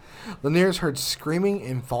 Lanier is heard screaming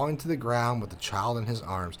and falling to the ground with the child in his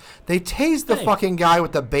arms. They tased the Hey. fucking guy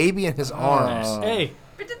with the baby in his arms. Hey,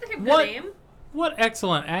 But did they have What? the name? what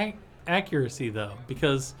excellent accuracy though,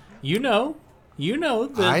 because you know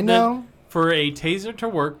that I know. that for a taser to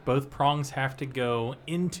work, both prongs have to go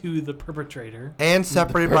into the perpetrator. And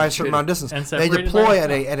separated by a certain amount of distance. And They separated deploy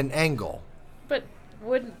by- at an angle. But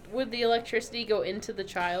would the electricity go into the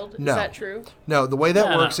child? No. Is that true? No, the way that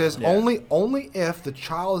No, works no. is Yeah. only if the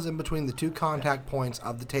child is in between the 2 contact points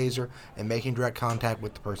of the taser and making direct contact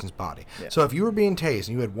with the person's body. Yeah. So if you were being tased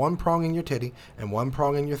and you had 1 prong in your titty and 1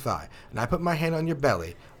 prong in your thigh, and I put my hand on your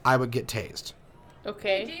belly, I would get tased.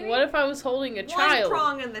 Okay. Jamie, What if I was holding a One child?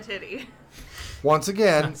 prong in the titty. Once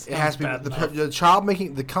again, That it has to be sounds bad enough. the child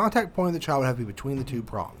making the contact point of the child would have to be between the 2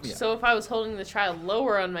 prongs. So if I was holding the child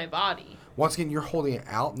lower on my body, Once again, you're holding it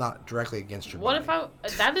out, not directly against your what body.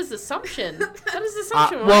 if I? That is assumption. That is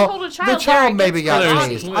assumption. When I well, hold a child, the child there, maybe it got gets my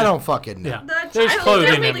There's- body. tased. I don't fucking know. Yeah. The There's child clothing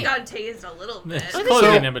in definitely it. got tased a little bit. There's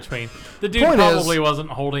clothing So- in between. The dude Point is- probably wasn't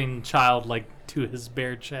holding child like to his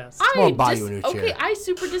bare chest. Well, buy you a new chair. Okay, I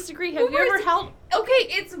super disagree. Have But you ever where's- held? Okay,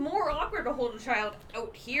 it's more awkward to hold a child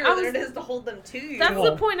out here I than was- it is to hold them to you. That's the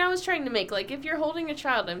Well- point I was trying to make. Like, if you're holding a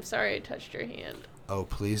child, I'm sorry I touched your hand. Oh,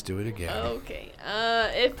 please do it again. Okay.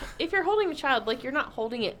 If you're holding a child, like you're not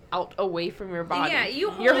holding it out away from your body. Yeah,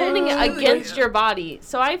 you You're hold holding it it to against you. your body.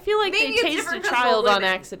 So I feel like Maybe they it's tased different a 'cause we're child on women.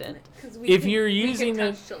 accident. 'Cause If you're we using can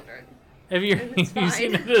it- touch children. If you're It's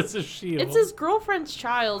using fine. it as a shield. It's his girlfriend's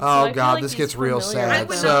child. So Oh, I feel God, like this he's gets real familiar sad. I with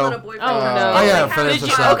would it. So- not let a boyfriend. Oh, no. I gotta finish Did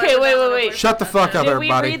this you- up. okay, wait. Shut the fuck up, Did we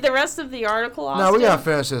everybody. read the rest of the article, Austin? No, we gotta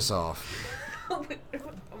finish this off. Oh,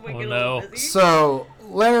 Oh, no. So,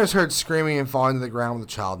 Leonard is heard screaming and falling to the ground with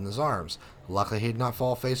the child in his arms. Luckily, he did not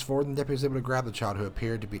fall face forward, and the deputy was able to grab the child, who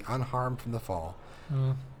appeared to be unharmed from the fall.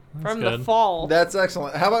 From the good. fall. That's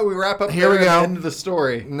excellent. How about we wrap up Here we there go. and end the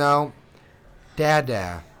story? No.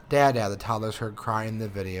 Dada, the toddler's heard crying in the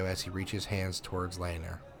video as he reaches hands towards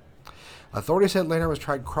Laner. Authorities said Laner was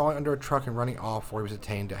tried crawling under a truck and running off, where he was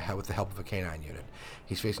detained with the help of a canine unit.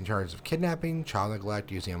 He's facing charges of kidnapping, child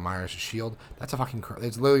neglect, using a minor as a shield. That's a fucking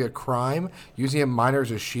it's literally a crime. Using a minor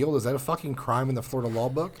as a shield, is that a fucking crime in the Florida law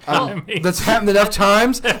book? I mean, That's happened enough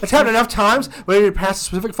times. That's happened enough times. We need to pass a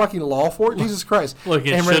specific fucking law for it. Jesus Christ! Look,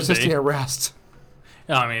 it and should resisting be. arrest.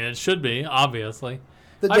 I mean, it should be, obviously.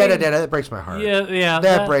 The I dada, mean- that breaks my heart. Yeah.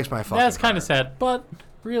 That breaks my fucking That's kind heart. of sad. But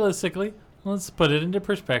realistically, let's put it into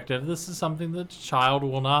perspective. This is something that a child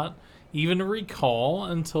will not even recall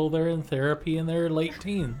until they're in therapy in their late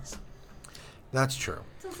teens. That's true.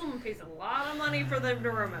 So someone pays a lot of money for them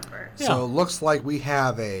to remember. Yeah. So it looks like we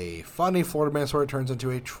have a funny Florida man story turns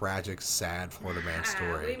into a tragic, sad Florida man We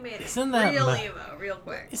story. made it Isn't that real ma- emo, real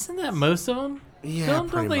quick. Isn't that most of them? Yeah, Don't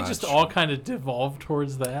pretty they much. just all kind of devolve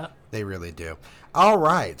towards that? They really do. All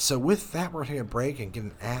right. So with that, we're taking a break and get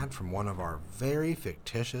an ad from one of our very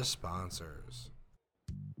fictitious sponsors.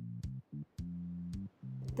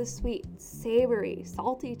 The sweet, savory,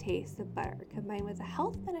 salty taste of butter combined with the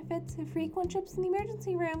health benefits of frequent trips in the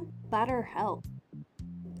emergency room. Butter helps.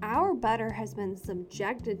 Our butter has been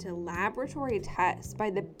subjected to laboratory tests by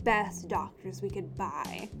the best doctors we could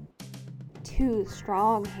buy. 2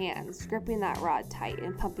 strong hands gripping that rod tight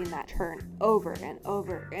and pumping that churn over and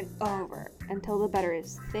over and over until the butter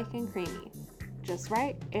is thick and creamy. Just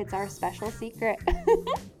right, it's our special secret.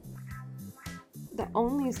 The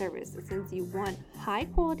only service that sends you one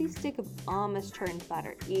high-quality stick of Amish churned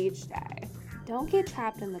butter each day. Don't get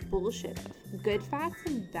trapped in the bullshit of good fats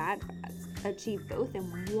and bad fats. Achieve both in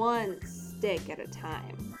one stick at a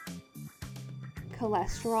time.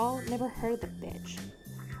 Cholesterol? Never heard of the bitch.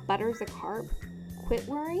 Butter's a carb? Quit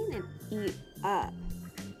worrying and eat up.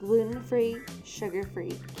 Gluten-free,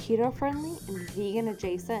 sugar-free, keto-friendly, and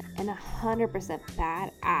vegan-adjacent, and 100%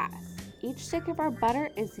 badass. Each stick of our butter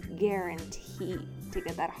is guaranteed to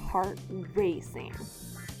get that heart racing.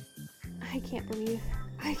 I can't believe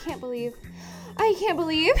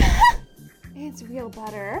it's real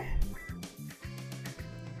butter.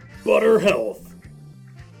 Butter Health.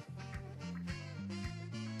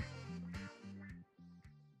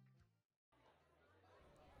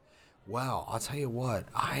 Well, I'll tell you what.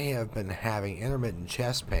 I have been having intermittent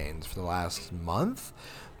chest pains for the last month,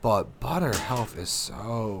 but Butter Health is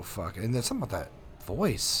so fucking... And there's something about that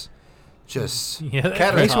voice. Just... Yeah, that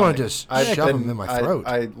Catatonic. makes me want to just I've shove been- them in my throat.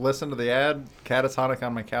 I listened to the ad, catatonic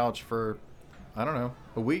on my couch for, I don't know,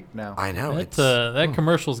 a week now. I know. that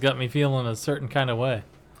commercial's got me feeling a certain kind of way.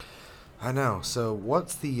 I know. So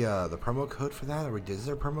what's the promo code for that? Is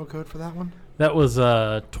there a promo code for that one? That was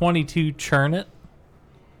 22 churn it.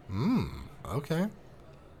 Okay.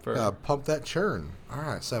 For- Pump that churn. All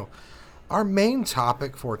right. So our main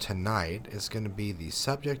topic for tonight is going to be the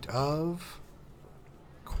subject of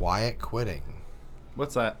quiet quitting.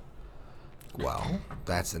 What's that? Well,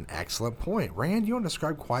 that's an excellent point. Rand, you want to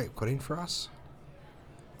describe quiet quitting for us?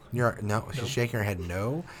 She's shaking her head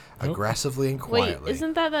no, Nope. aggressively and Wait, quietly.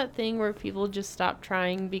 isn't that thing where people just stop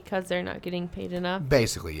trying because they're not getting paid enough?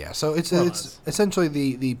 Basically, yeah. So it's Well, it's essentially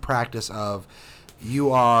the practice of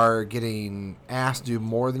you are getting asked to do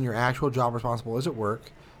more than your actual job responsibilities at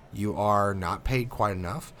work. You are not paid quite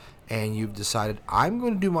enough. And you've decided, I'm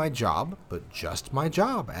going to do my job, but just my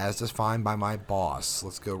job, as defined by my boss.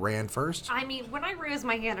 Let's go Rand first. I mean, when I raised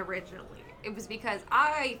my hand originally, it was because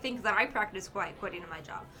I think that I practice quiet quitting in my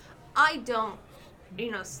job. I don't,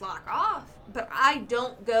 slack off, but I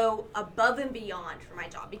don't go above and beyond for my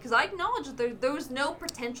job because I acknowledge that there's no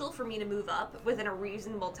potential for me to move up within a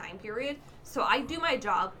reasonable time period. So I do my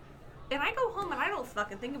job, and I go home and I don't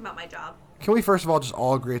fucking think about my job. Can we first of all just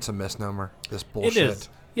all agree it's a misnomer? This bullshit. It is.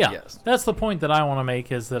 Yeah, Yes. That's the point that I want to make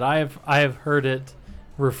is that I have heard it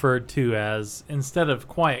referred to as, instead of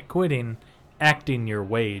quiet quitting, acting your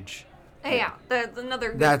wage. Yeah, that's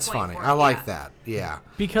another good That's point funny. for I it, like yeah. that. Yeah.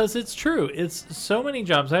 Because it's true. It's so many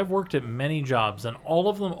jobs. I've worked at many jobs, and all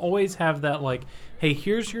of them always have that, like, hey,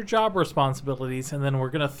 here's your job responsibilities, and then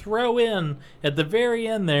we're going to throw in at the very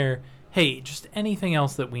end there, hey, just anything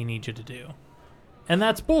else that we need you to do. And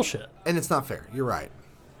that's bullshit. And it's not fair. You're right.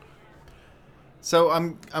 So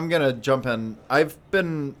I'm gonna jump in. I've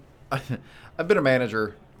been a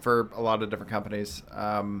manager for a lot of different companies.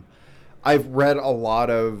 I've read a lot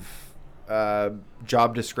of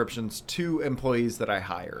job descriptions to employees that I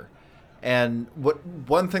hire, and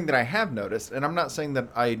one thing that I have noticed, and I'm not saying that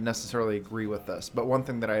I necessarily agree with this, but one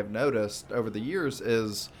thing that I have noticed over the years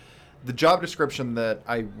is the job description that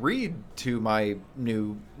I read to my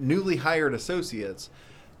newly hired associates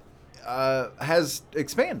has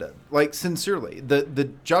expanded, like, sincerely. The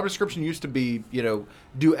job description used to be,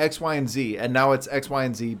 do X, Y, and Z, and now it's X, Y,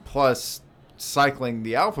 and Z plus cycling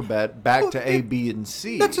the alphabet back to A, B, and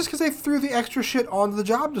C. That's just because they threw the extra shit onto the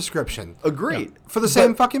job description. Agreed. For the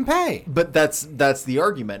same fucking pay. But that's the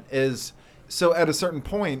argument is, so at a certain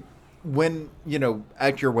point, when,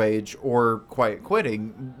 act your wage or quiet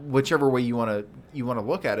quitting, whichever way you want to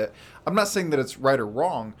look at it, I'm not saying that it's right or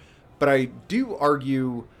wrong, but I do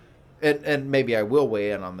argue, and maybe I will weigh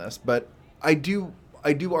in on this, but I do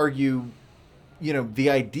argue, the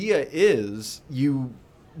idea is you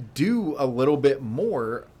do a little bit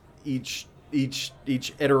more each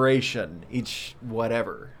iteration, each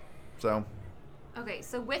whatever. So Okay,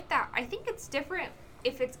 so with that, I think it's different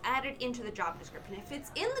if it's added into the job description. If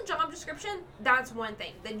it's in the job description, that's one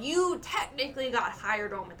thing. Then you technically got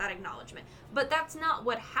hired on with that acknowledgement. But that's not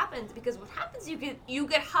what happens, because what happens, you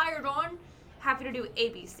get hired on having to do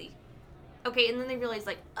ABC. Okay, and then they realize,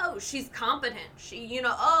 like, oh, she's competent. She,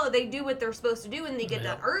 they do what they're supposed to do, and they get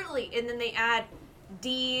done early. And then they add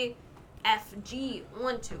D, F, G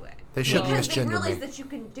onto it. They shouldn't because they misgender realize me. that you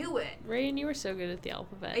can do it. Rayan, you were so good at the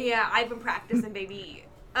alphabet. Yeah, I've been practicing, baby.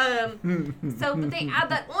 But they add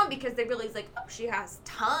that on because they realize, like, oh, she has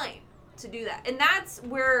time to do that. And that's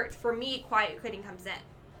where, for me, quiet quitting comes in.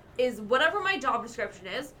 Is whatever my job description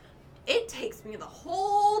is, it takes me the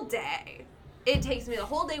whole day. It takes me the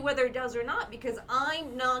whole day whether it does or not, because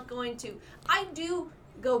I'm not going to. I do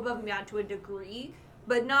go above and beyond to a degree,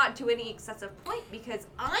 but not to any excessive point, because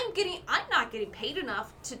I'm not getting paid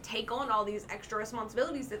enough to take on all these extra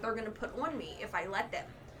responsibilities that they're going to put on me if I let them.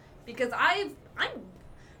 Because I'm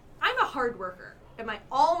a hard worker, and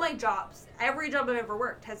all my jobs, every job I've ever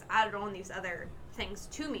worked has added on these other things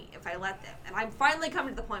to me if I let them. And I'm finally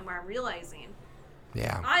coming to the point where I'm realizing,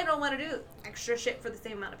 Yeah. I don't want to do extra shit for the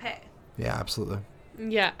same amount of pay. Yeah, absolutely.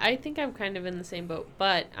 Yeah, I think I'm kind of in the same boat,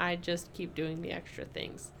 but I just keep doing the extra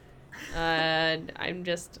things. I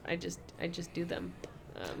just do them.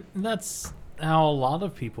 And that's how a lot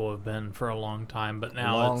of people have been for a long time, but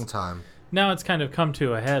now now it's kind of come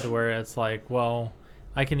to a head where it's like, well,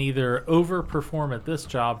 I can either overperform at this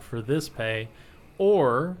job for this pay,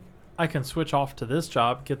 or I can switch off to this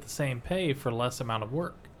job, get the same pay for less amount of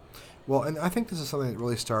work. Well, and I think this is something that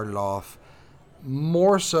really started off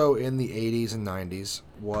more so in the 80s and 90s,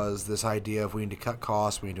 was this idea of we need to cut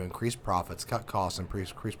costs, we need to increase profits, cut costs, and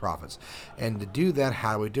increase profits. And to do that,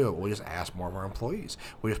 how do we do it? We just ask more of our employees.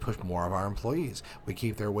 We just push more of our employees. We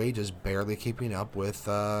keep their wages barely keeping up with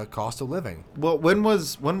cost of living. Well, when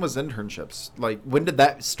was internships? Like, when did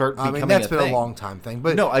that start becoming a thing? That's been a long time thing.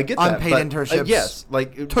 But no, I get that. Unpaid but, internships yes,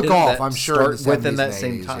 like, took off, I'm sure, in the 70s within that and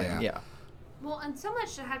same 80s, time. Yeah. Well, and so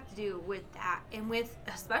much to have to do with that, and with,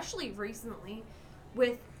 especially recently,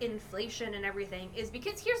 with inflation and everything, is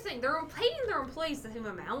because here's the thing, they're paying their employees the same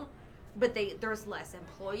amount, but there's less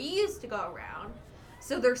employees to go around.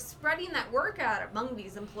 So they're spreading that work out among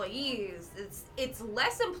these employees. It's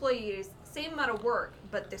less employees, same amount of work,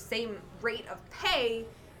 but the same rate of pay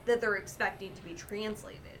that they're expecting to be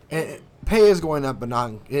translated. And pay is going up, but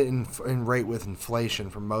not in rate with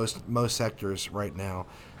inflation for most sectors right now.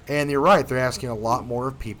 And you're right, they're asking a lot more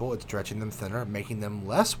of people. It's stretching them thinner, making them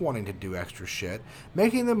less wanting to do extra shit,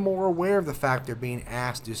 making them more aware of the fact they're being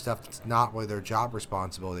asked to do stuff that's not really their job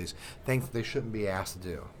responsibilities, things that they shouldn't be asked to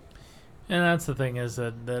do. And that's the thing is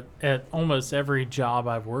that at almost every job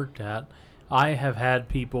I've worked at, I have had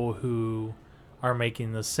people who are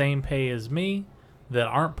making the same pay as me that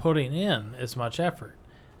aren't putting in as much effort.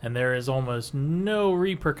 And there is almost no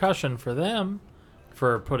repercussion for them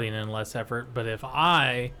for putting in less effort. But if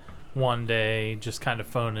I one day just kind of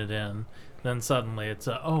phone it in, then suddenly it's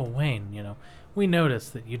oh, Wayne, we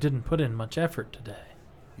noticed that you didn't put in much effort today.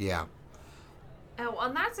 Yeah. Oh,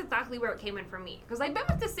 and that's exactly where it came in for me. Because I've been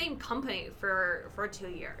with the same company for 2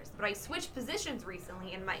 years. But I switched positions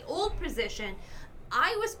recently. In my old position,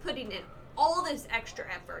 I was putting in all this extra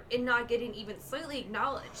effort and not getting even slightly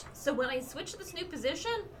acknowledged. So when I switched to this new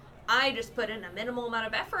position, I just put in a minimal amount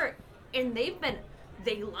of effort. And they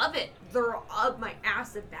love it. They're up my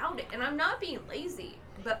ass about it. And I'm not being lazy.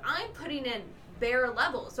 But I'm putting in bare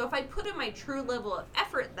level. So if I put in my true level of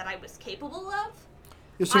effort that I was capable of,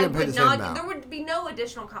 there would be no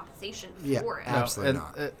additional compensation for it. Absolutely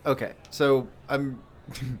not. Okay, so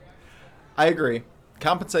I agree.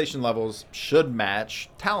 Compensation levels should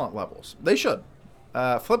match talent levels. They should.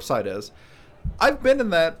 Flip side is, I've been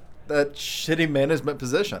in that shitty management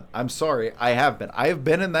position. I'm sorry, I have been. I have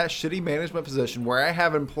been in that shitty management position where I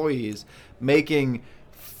have employees making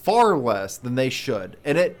far less than they should,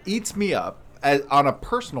 and it eats me up on a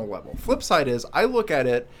personal level. Flip side is, I look at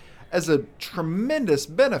it as a tremendous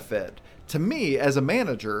benefit to me as a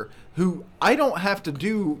manager who I don't have to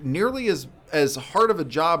do nearly as hard of a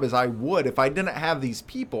job as I would if I didn't have these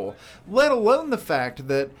people, let alone the fact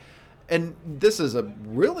that, and this is a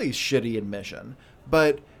really shitty admission,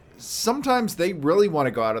 but sometimes they really want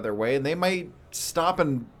to go out of their way and they might stop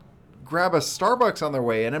and grab a Starbucks on their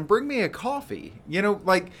way in and bring me a coffee. Yeah,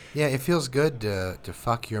 it feels good to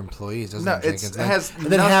fuck your employees, doesn't it, Jenkins? And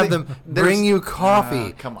then have them bring you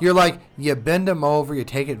coffee. Come on. You're like, you bend them over, you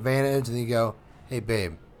take advantage, and you go, hey,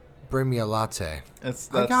 babe, bring me a latte.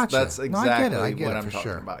 That's I exactly what I'm for talking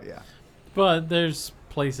sure. about, yeah. But there's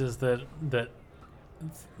places that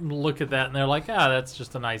look at that and they're like, that's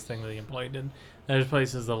just a nice thing that the employee did. There's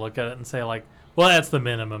places that look at it and say like, well, that's the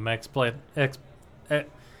minimum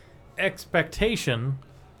expectation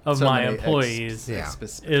of my employees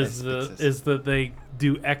is that they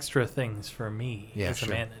do extra things for me as a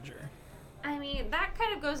manager. I mean, that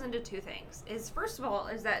kind of goes into two things. First of all,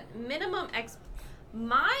 is that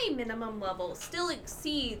my minimum level still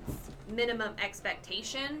exceeds minimum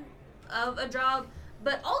expectation of a job,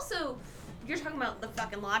 but also you're talking about the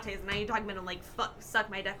fucking lattes, and now you're talking about suck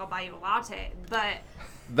my dick, I'll buy you a latte, but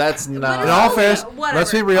that's not. In all fairness,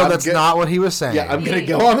 let's be real. That's not what he was saying. Yeah, I'm gonna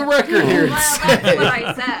go on the record here. Well, that's what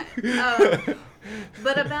I said.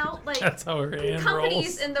 But about that's how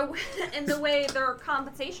companies and the way their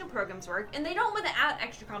compensation programs work, and they don't want to add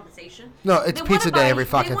extra compensation. No, it's pizza day every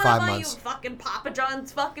fucking 5 months. They want to buy you fucking Papa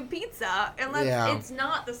John's fucking pizza, and it's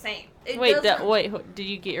not the same. Wait, did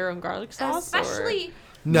you get your own garlic sauce? Especially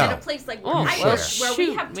no. at a place like where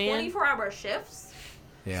we have 24-hour shifts.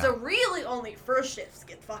 Yeah. So really only first shifts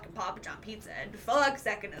get fucking Papa John pizza and fuck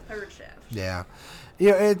second and third shift. Yeah.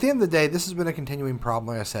 At the end of the day, this has been a continuing problem,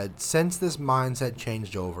 like I said, since this mindset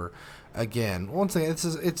changed over. Again, once again,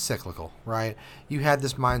 it's cyclical, right? You had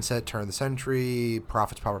this mindset turn of the century,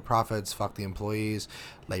 profits, fuck the employees.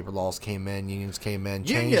 Labor laws came in, unions came in,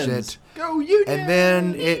 changed it. Go unions! And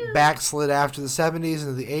then it backslid after the 70s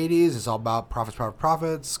into the 80s. It's all about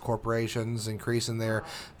profits, corporations increasing their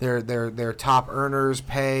top earners'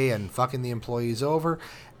 pay and fucking the employees over.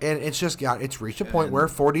 And it's reached a point where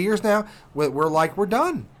 40 years now, we're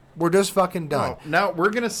done. We're just fucking done. Now we're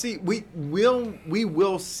gonna see. We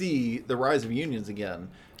will see the rise of unions again.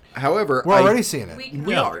 However, we're already seeing it.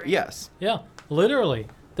 We are. Yes. Yeah. Literally,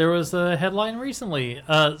 there was a headline recently: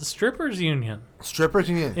 strippers union. Strippers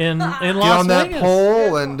union. In Las Vegas. Get on that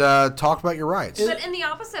poll and talk about your rights. But in the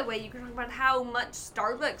opposite way, you can talk about how much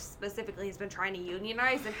Starbucks specifically has been trying to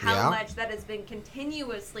unionize and how much that has been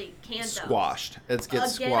continuously squashed. It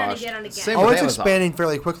gets again squashed. And again. It's expanding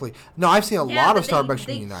fairly quickly. No, I've seen a lot of Starbucks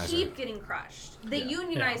unionizing. They keep getting crushed. They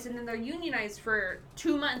unionize and then they're unionized for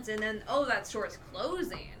 2 months and then that store is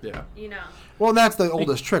closing. Yeah. Well, that's the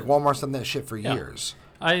oldest trick. Walmart's done that shit for years.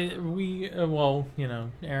 Aaron,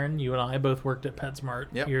 you and I both worked at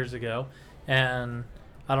PetSmart years ago, and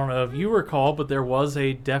I don't know if you recall, but there was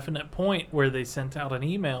a definite point where they sent out an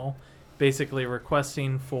email basically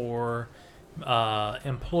requesting for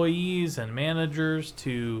employees and managers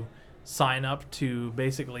to sign up to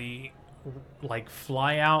basically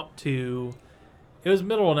fly out to, it was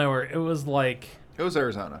middle of nowhere. It was It was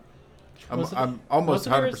Arizona. Was it- I'm almost was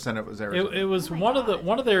it 100% it was Arizona. It was one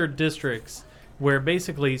of their districts where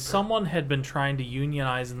basically someone had been trying to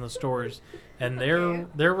unionize in the stores, and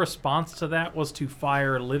their response to that was to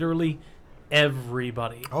fire literally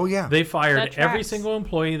everybody. Oh, yeah. They fired That every tracks. single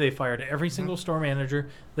employee. They fired every single store manager.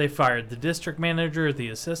 They fired the district manager, the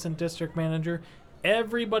assistant district manager,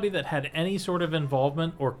 everybody that had any sort of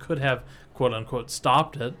involvement or could have quote unquote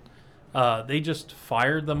stopped it. They just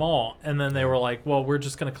fired them all, and then they were like, well, we're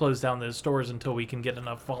just going to close down those stores until we can get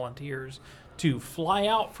enough volunteers to fly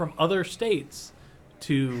out from other states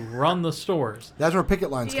to run the stores. That's where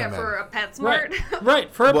picket lines Yeah, come for in. a PetSmart.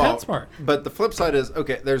 Right, for a Well, PetSmart. But the flip side is,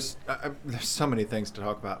 okay, there's so many things to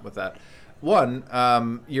talk about with that. One,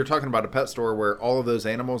 you're talking about a pet store where all of those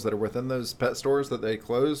animals that are within those pet stores that they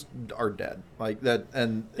closed are dead. Like that,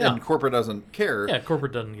 and corporate doesn't care. Yeah,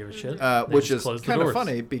 corporate doesn't give a shit. Which just is close the kind of doors.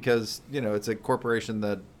 funny because, it's a corporation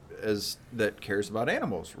that cares about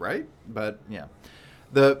animals, right? But yeah.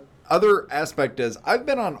 The other aspect is I've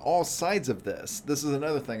been on all sides of this. This is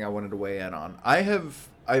another thing I wanted to weigh in on. I've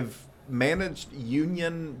managed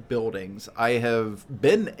union buildings. I have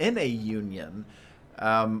been in a union.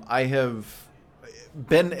 I have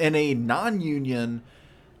been in a non-union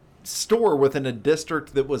store within a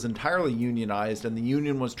district that was entirely unionized, and the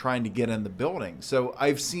union was trying to get in the building. So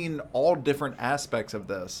I've seen all different aspects of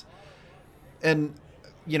this. And,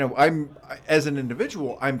 I'm, as an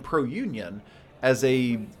individual, I'm pro-union. As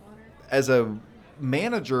a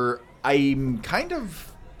manager, I'm kind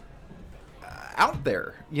of out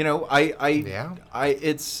there.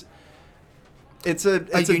 It's a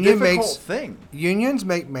union difficult thing. Unions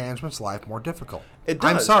make management's life more difficult. It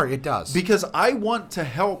does. I'm sorry, it does. Because I want to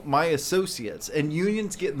help my associates, and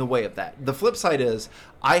unions get in the way of that. The flip side is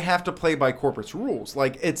I have to play by corporate's rules.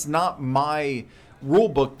 Like, it's not my rule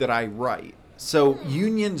book that I write. So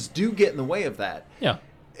unions do get in the way of that. Yeah.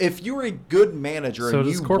 If you're a good manager So and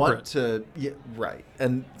does you corporate. want to, yeah, right.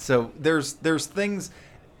 And so there's things.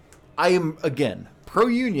 I am, again,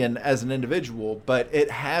 pro-union as an individual, but it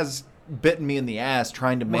has bitten me in the ass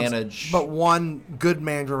trying to manage. But one good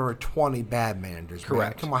manager over 20 bad managers.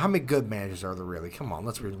 Correct. Man. Come on, how many good managers are there really? Come on,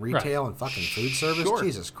 let's read retail and fucking food service. Sure.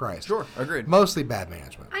 Jesus Christ. Sure, agreed. Mostly bad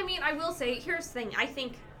management. I mean, I will say, here's the thing. I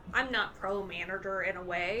think I'm not pro-manager in a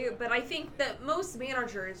way, but I think that most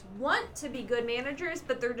managers want to be good managers,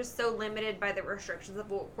 but they're just so limited by the restrictions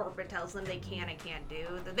of what corporate tells them they can and can't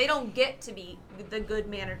do that they don't get to be the good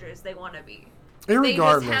managers they want to be.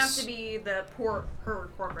 Irregardless, They just have to be the poor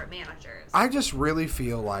corporate managers. I just really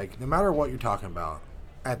feel like no matter what you're talking about,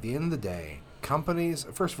 at the end of the day, companies,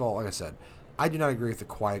 first of all, like I said, I do not agree with the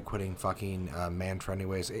quiet quitting fucking mantra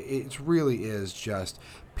anyways. It really is just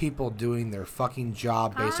people doing their fucking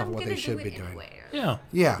job based on what they should be doing. Yeah.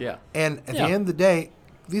 Yeah. And at the Yeah. end of the day,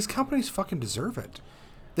 these companies fucking deserve it.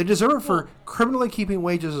 They deserve it for criminally keeping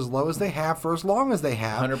wages as low as they have for as long as they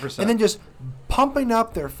have. 100%. And then just pumping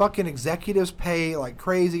up their fucking executives' pay like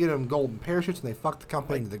crazy, getting them golden parachutes, and they fuck the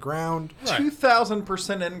company into the ground. Right.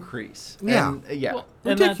 2,000% increase. Yeah. And, yeah. Well,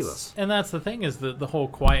 Ridiculous. And that's the thing is the whole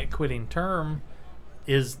quiet quitting term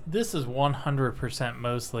is 100%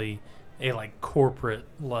 mostly a like corporate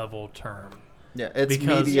level term. Yeah, it's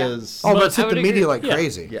Because- media's. Oh, but I it's hit would the media agree. like Yeah.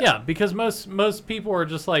 crazy. Yeah. Because most people are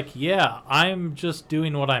just like, yeah, I'm just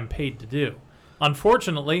doing what I'm paid to do.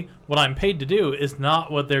 Unfortunately, what I'm paid to do is not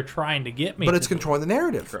what they're trying to get me But it's to do. controlling the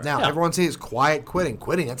narrative. Now, Yeah. everyone sees quiet quitting.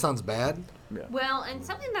 Quitting, that sounds bad. Well, and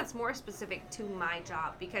something that's more specific to my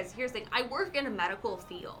job, because here's the thing, I work in a medical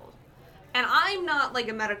field. And I'm not like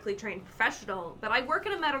a medically trained professional, but I work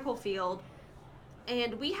in a medical field,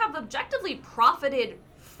 and we have objectively profited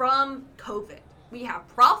from COVID. We have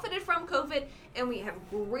profited from COVID, and we have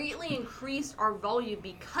greatly increased our volume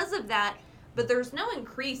because of that, but there's no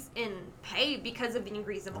increase in pay because of the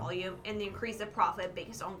increase in volume and the increase of profit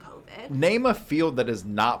based on COVID. Name a field that has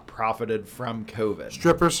not profited from COVID.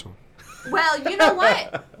 Strippers. Well, you know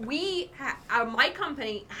what? My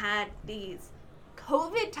company had these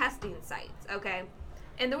COVID testing sites, okay?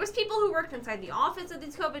 And there was people who worked inside the office of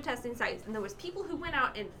these COVID testing sites, and there was people who went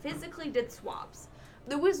out and physically did swabs.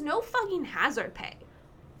 There was no fucking hazard pay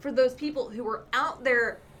for those people who were out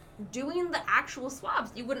there doing the actual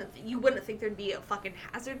swabs. You wouldn't think there'd be a fucking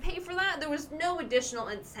hazard pay for that. There was no additional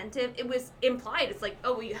incentive. It was implied. It's like,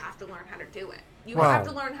 oh, well, you have to learn how to do it. You have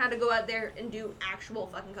to learn how to go out there and do actual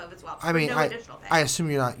fucking COVID swabs. I mean, no additional pay. I assume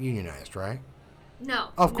you're not unionized, right? No.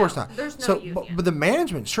 Of course not. There's no so, union. but the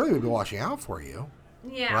management surely would be watching out for you.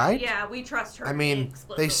 Yeah, right? Yeah, we trust her. I mean,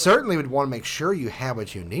 explicitly. they certainly would want to make sure you have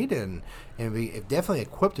what you need and be definitely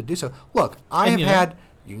equipped to do so. Look, I have had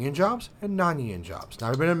union jobs and non-union jobs. Now,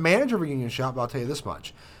 I've been a manager of a union shop, but I'll tell you this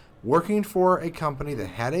much. Working for a company that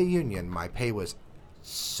had a union, my pay was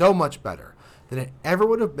so much better than it ever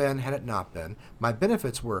would have been had it not been. My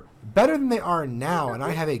benefits were better than they are now, and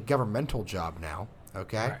I have a governmental job now,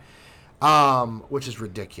 okay? Which is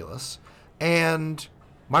ridiculous. And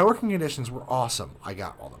my working conditions were awesome. I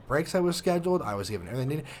got all the breaks I was scheduled. I was given everything I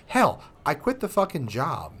needed. Hell, I quit the fucking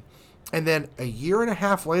job. And then a year and a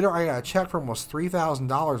half later, I got a check for almost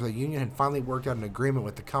 $3,000. The union had finally worked out an agreement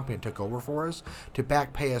with the company that took over for us to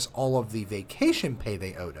back pay us all of the vacation pay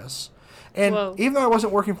they owed us. And even though I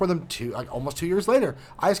wasn't working for them almost 2 years later,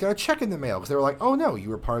 I just got a check in the mail because they were like, oh, no, you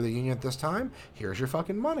were part of the union at this time. Here's your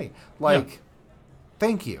fucking money. Like,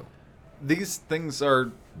 thank you. These things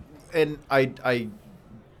are, and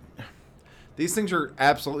these things are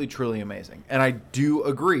absolutely, truly amazing. And I do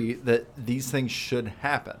agree that these things should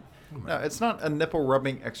happen. No, it's not a nipple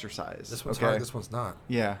rubbing exercise. This one's hard. This one's not.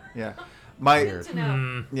 Yeah. Yeah. What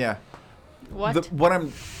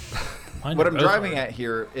I'm driving at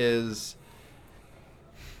here is,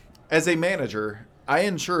 as a manager, I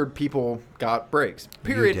ensured people got breaks.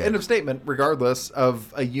 Period. End of statement, regardless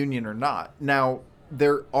of a union or not. Now,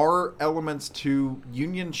 there are elements to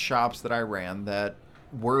union shops that I ran that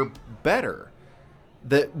were better.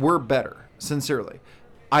 Sincerely.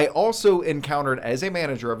 I also encountered, as a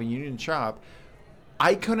manager of a union shop,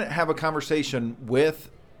 I couldn't have a conversation with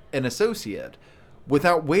an associate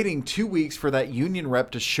without waiting 2 weeks for that union rep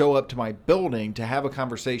to show up to my building to have a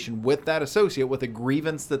conversation with that associate with a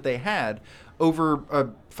grievance that they had over a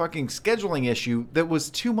fucking scheduling issue that was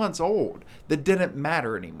 2 months old that didn't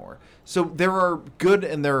matter anymore. So there are good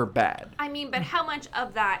and there are bad. I mean, but how much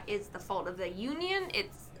of that is the fault of the union?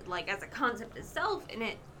 It's like as a concept itself, and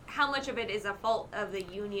how much of it is a fault of the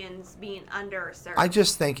unions being underserved? I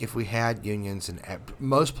just think if we had unions in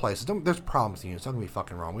most places, there's problems with unions. Don't get me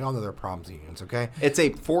fucking wrong. We all know there are problems with unions, okay? It's a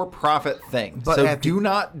for-profit thing. But so do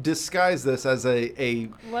not disguise this as a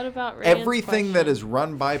what about Rand's everything that is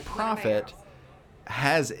run by profit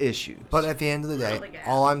has issues. But at the end of the day,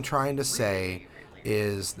 all I'm trying to say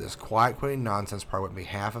is this quiet quitting nonsense part would be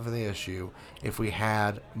half of the issue if we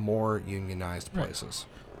had more unionized places.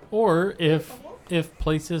 Or if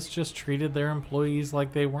places just treated their employees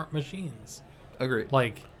like they weren't machines. Agreed.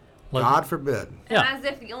 Like God forbid. And as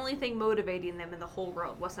if the only thing motivating them in the whole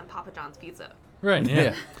world wasn't Papa John's pizza. Right.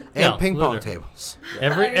 Yeah. And ping pong tables.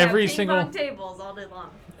 Every ping single pong tables all day long.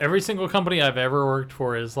 Every single company I've ever worked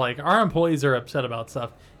for is like, our employees are upset about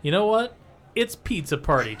stuff. You know what? It's pizza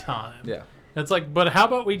party time. Yeah. It's like, but how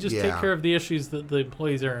about we just take care of the issues that the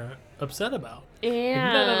employees are upset about?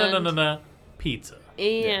 And no. Pizza.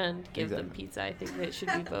 And give them pizza. I think it should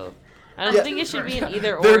be both. I don't think it should be an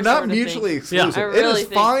either or. They're not mutually exclusive. Yeah. Really it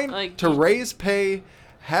is fine to raise pay,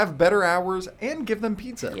 have better hours, and give them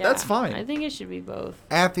pizza. Yeah, that's fine. I think it should be both.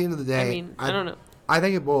 At the end of the day, I mean, I don't know. I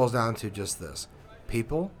think it boils down to just this.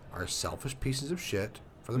 People are selfish pieces of shit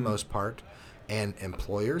for the most part, and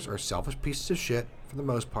employers are selfish pieces of shit for the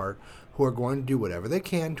most part who are going to do whatever they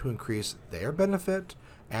can to increase their benefit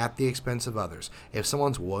at the expense of others. If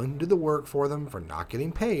someone's willing to do the work for them for not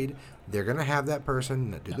getting paid, they're going to have that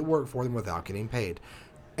person do the work for them without getting paid.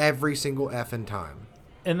 Every single effing time.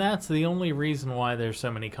 And that's the only reason why there's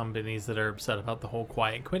so many companies that are upset about the whole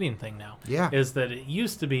quiet quitting thing now. Yeah. Is that it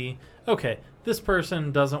used to be, okay, this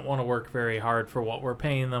person doesn't want to work very hard for what we're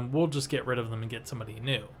paying them. We'll just get rid of them and get somebody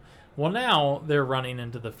new. Well, now they're running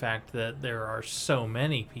into the fact that there are so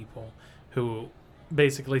many people who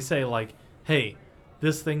basically say, like, hey,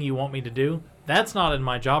 this thing you want me to do, that's not in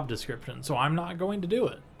my job description, so I'm not going to do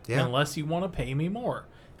it unless you want to pay me more.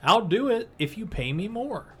 I'll do it if you pay me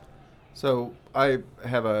more. So I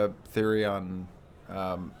have a theory on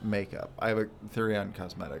makeup. I have a theory on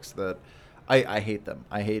cosmetics that I hate them.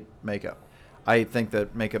 I hate makeup. I think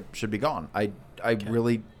that makeup should be gone. I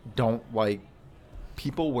really don't like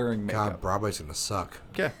people wearing makeup. God, Broadway's going to suck.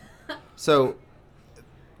 Okay. So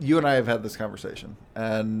you and I have had this conversation,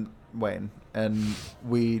 and Wayne, and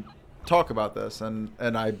we talk about this, and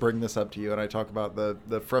I bring this up to you, and I talk about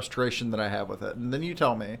the frustration that I have with it. And then you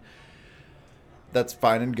tell me, that's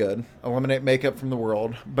fine and good. Eliminate makeup from the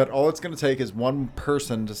world. But all it's going to take is one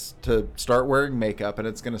person to start wearing makeup, and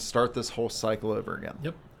it's going to start this whole cycle over again.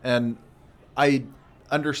 Yep. And I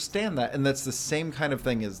understand that, and that's the same kind of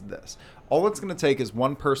thing as this. All it's going to take is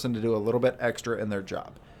one person to do a little bit extra in their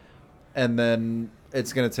job. And then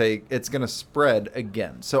it's going to spread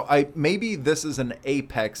again. So maybe this is an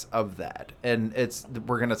apex of that. And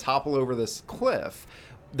we're going to topple over this cliff.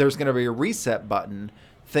 There's going to be a reset button.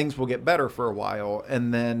 Things will get better for a while,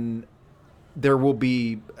 and then there will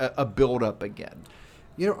be a build up again.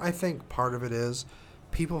 You know, I think part of it is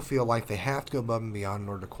people feel like they have to go above and beyond in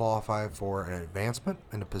order to qualify for an advancement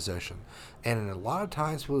in a position. And a lot of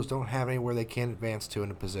times people just don't have anywhere they can advance to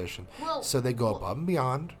in a position. So they go above and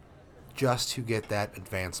beyond just to get that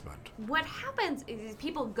advancement. What happens is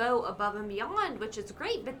people go above and beyond, which is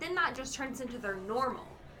great, but then that just turns into their normal.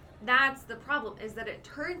 That's the problem, is that it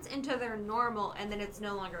turns into their normal and then it's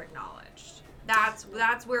no longer acknowledged.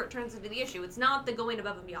 That's where it turns into the issue. It's not the going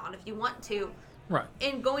above and beyond. If you want to, right,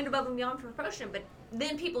 and going above and beyond for promotion, but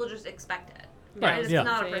then people just expect it. Right. And it's Yeah.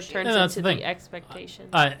 not It appreciated. turns into the expectation.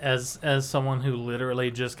 As someone who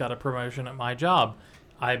literally just got a promotion at my job,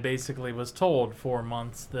 I basically was told for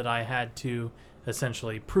months that I had to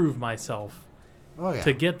essentially prove myself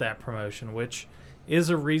to get that promotion, which is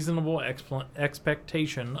a reasonable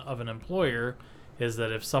expectation of an employer, is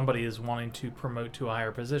that if somebody is wanting to promote to a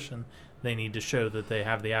higher position, they need to show that they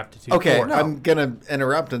have the aptitude Okay, for it. I'm going to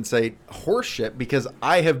interrupt and say horseshit, because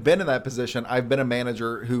I have been in that position. I've been a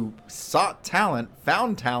manager who sought talent,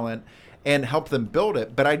 found talent, and helped them build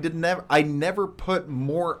it, but I never put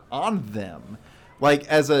more on them. Like,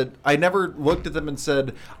 I never looked at them and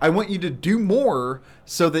said, I want you to do more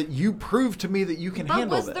so that you prove to me that you can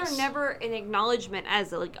handle this. But was there never an acknowledgement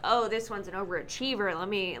as like, oh, this one's an overachiever, let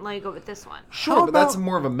me go with this one? Sure, but that's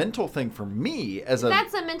more of a mental thing for me. That's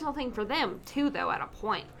a mental thing for them, too, though, at a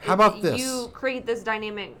point. How about this? You create this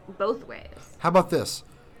dynamic both ways. How about this?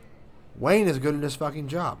 Wayne is good at his fucking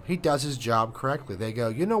job. He does his job correctly. They go,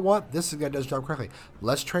 you know what? This guy does his job correctly.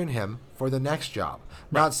 Let's train him for the next job.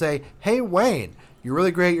 Not say, hey, Wayne, you're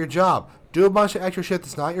really great at your job. Do a bunch of extra shit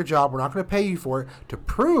that's not your job. We're not going to pay you for it to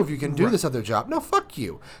prove you can do this other job. No, fuck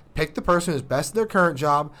you. Pick the person who's best at their current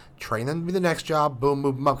job, train them to be the next job, boom,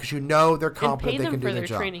 move them up, because you know they're competent, they can do their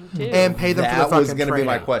job. Training too. And pay them for the fucking training. That was going to be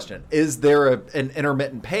my question. Is there an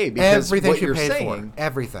intermittent pay? Because everything what should you're pay saying, for.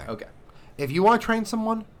 Everything. Okay. If you want to train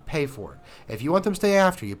someone, pay for it. If you want them to stay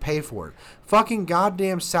after you, pay for it. Fucking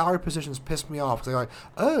goddamn salary positions piss me off. They're like,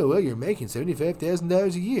 oh, well, you're making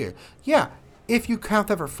 $75,000 a year. Yeah, if you count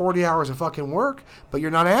that for 40 hours of fucking work, but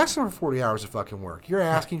you're not asking for 40 hours of fucking work. You're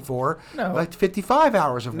asking for like 55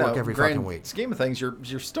 hours of work every fucking week. Scheme of things,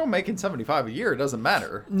 you're still making 75 a year. It doesn't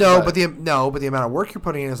matter. But the amount of work you're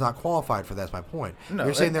putting in is not qualified for that. That's my point. No,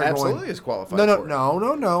 you're saying it absolutely is qualified.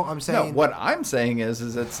 No. I'm saying what I'm saying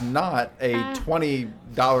is it's not a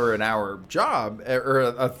 $20 an hour job or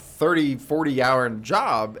a 30, 40 hour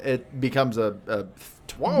job. It becomes a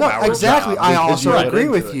 12-hour exactly. job. I also agree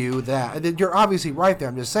with you that you're obviously right there.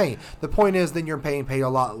 I'm just saying the point is then you're being paid a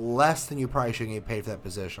lot less than you probably should get paid for that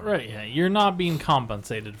position. Right, yeah. You're not being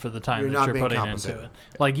compensated for the time that you're putting into it.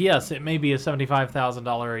 Like, yes, it may be a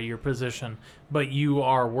 $75,000 a year position, but you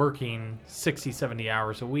are working 60, 70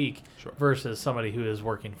 hours a week versus somebody who is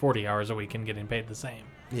working 40 hours a week and getting paid the same.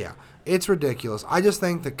 Yeah, it's ridiculous. I just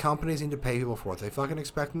think the companies need to pay people for what they fucking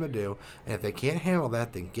expect them to do, and if they can't handle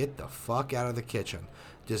that, then get the fuck out of the kitchen.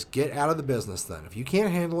 Just get out of the business then. If you can't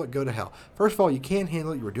handle it, go to hell. First of all, you can't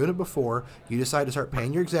handle it. You were doing it before. You decided to start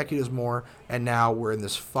paying your executives more, and now we're in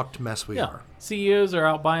this fucked mess we are. CEOs are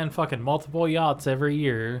out buying fucking multiple yachts every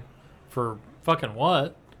year for fucking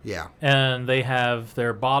what? Yeah. And they have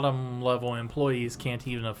their bottom level employees can't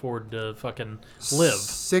even afford to fucking live.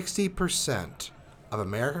 60% of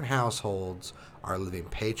American households are living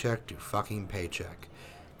paycheck to fucking paycheck.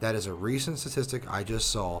 That is a recent statistic I just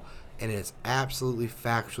saw, and it's absolutely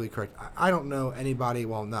factually correct. I don't know anybody,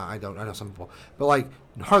 well, no, I don't. I know some people. But, like,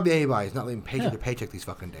 hardly anybody is not living paycheck to paycheck these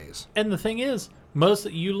fucking days. And the thing is,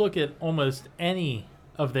 you look at almost any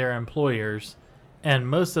of their employers, and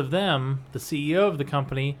most of them, the CEO of the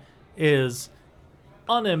company, is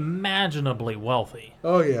unimaginably wealthy.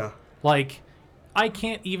 Oh, yeah. Like, I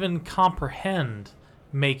can't even comprehend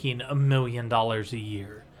making $1 million a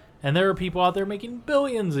year. And there are people out there making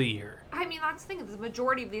billions a year. I mean, that's the thing. The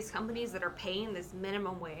majority of these companies that are paying this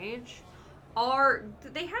minimum wage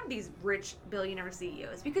they have these rich billionaire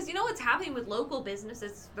CEOs. Because you know what's happening with local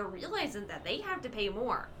businesses? They're realizing that they have to pay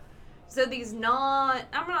more. So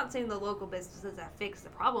I'm not saying the local businesses that fix the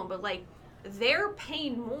problem, but like, they're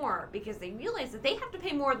paying more because they realize that they have to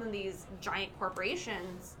pay more than these giant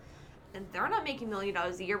corporations. And they're not making $1 million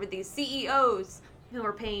a year, but these CEOs who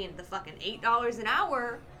are paying the fucking $8 an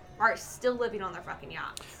hour are still living on their fucking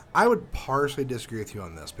yachts. I would partially disagree with you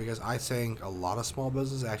on this because I think a lot of small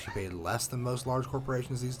businesses actually pay less than most large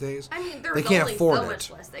corporations these days. I mean, they can't afford so it.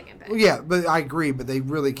 much less they can pay. Well, yeah, but I agree, but they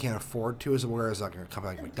really can't afford to, whereas like a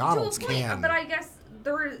company like McDonald's to a point, can. But I guess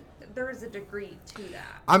there's a degree to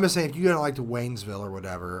that. I'm just saying, if you go to like to Waynesville or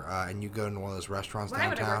whatever, and you go into one of those restaurants Why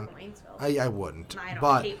would I downtown, work in Waynesville? I wouldn't. I don't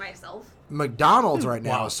But hate myself. McDonald's right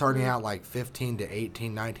now Wow. is starting out like $15 to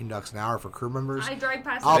 $18, $19 an hour for crew members. I drive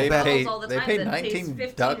past I'll bet- McDonald's all the they time. pay that pays 19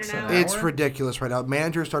 $15 ducks an an hour. hour. It's ridiculous right now.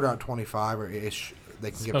 Managers start out at 25 or ish. They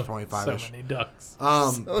can get to 25 So ish. many ducks.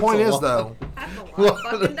 That's Point a is lot. though, That's a lot of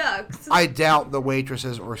fucking ducks. I doubt the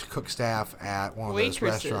waitresses or cook staff at one of those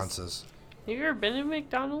Waitresses. restaurants is. Have you ever been to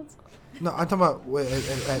McDonald's? No, I'm talking about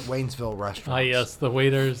at Waynesville restaurants. Ah, yes, the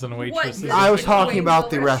waiters and waitresses. What? I was Waynesville talking about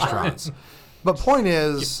the restaurant. restaurants. But point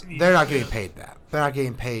is, they're not getting paid that. They're not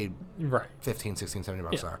getting paid Right. 15, 16, 70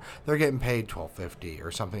 bucks Yeah. an hour. They're getting paid $12.50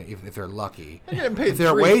 or something, even if they're lucky. They're getting paid If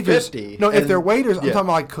they're waiters, $3.50, no, if and- they're waiters, I'm yeah. talking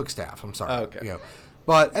about like cook staff. I'm sorry. Oh, okay. You know.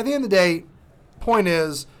 But at the end of the day, point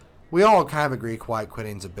is, we all kind of agree quiet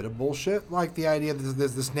quitting's a bit of bullshit. Like the idea that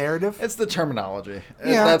there's this narrative. It's the terminology.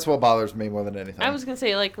 Yeah. That's what bothers me more than anything. I was gonna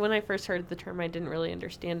say, like, when I first heard the term, I didn't really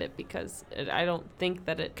understand it because I don't think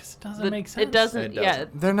that it. 'Cause it doesn't make sense. It doesn't. It Yeah,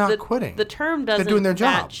 doesn't. They're not the, quitting. The term doesn't doing their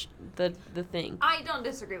job. match the thing. I don't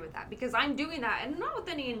disagree with that because I'm doing that and not with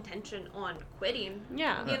any intention on quitting.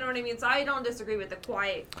 Yeah. You know what I mean? So I don't disagree with the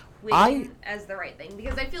quiet quitting I- as the right thing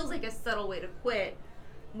because it feels like a subtle way to quit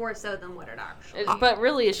more so than what it actually But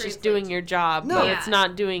really, it's just doing translates. your job. No. But Yeah. it's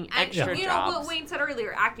not doing And extra you know jobs. what Wayne said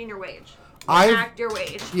earlier, acting your wage. I've- Act your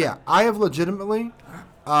wage. Yeah, I have legitimately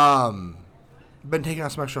been taking on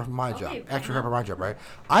some extra from my job. Okay, Extra help from my job, right?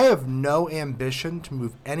 I have no ambition to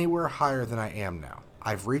move anywhere higher than I am now.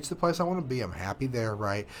 I've reached the place I want to be. I'm happy there,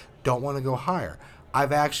 right? Don't want to go higher.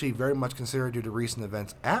 I've actually very much considered, due to recent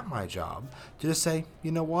events at my job, to just say,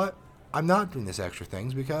 you know what? I'm not doing this extra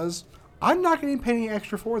things because I'm not getting paid any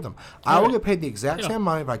extra for them. I will get paid the exact Yeah. same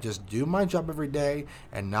money if I just do my job every day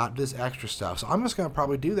and not this extra stuff. So I'm just going to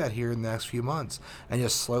probably do that here in the next few months and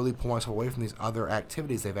just slowly pull myself away from these other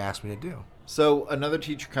activities they've asked me to do. So another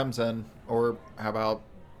teacher comes in, or how about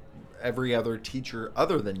every other teacher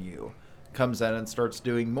other than you comes in and starts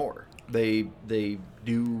doing more. They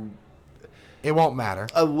do It won't matter.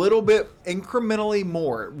 a little bit incrementally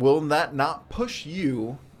more. Will that not push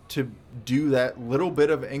you to do that little bit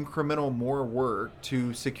of incremental more work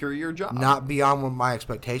to secure your job? Not beyond what my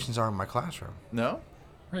expectations are in my classroom. No?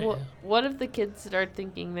 Right. What if the kids start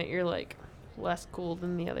thinking that you're like less cool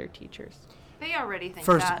than the other teachers? They already think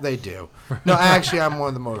First, that. they do. No, actually, I'm one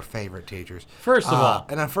of the more favorite teachers. First of all,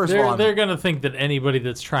 and then first they're, of all, they're going to think that anybody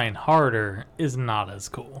that's trying harder is not as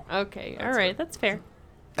cool. Okay, all right, that's fair.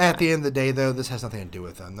 at the end of the day, though, this has nothing to do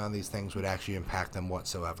with them. None of these things would actually impact them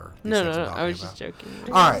whatsoever. These No, things no, I'm no. I talking was just about.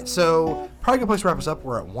 joking. All right, so probably a good place to wrap us up.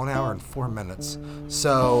 We're at 1 hour and 4 minutes.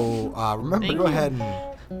 So remember to go ahead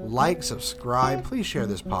and like, subscribe. Please share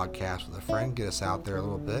this podcast with a friend. Get us out there a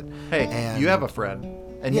little bit. Hey, And- you have a friend.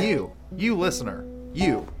 And Yeah. you listener,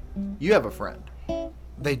 you have a friend.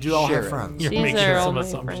 They do all Share have it. friends. You're These making are some only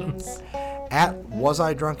assumptions. friends. At Was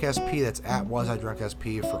I Drunk SP. That's at Was I Drunk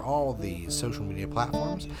SP for all the social media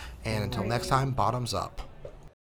platforms. And until next time, bottoms up.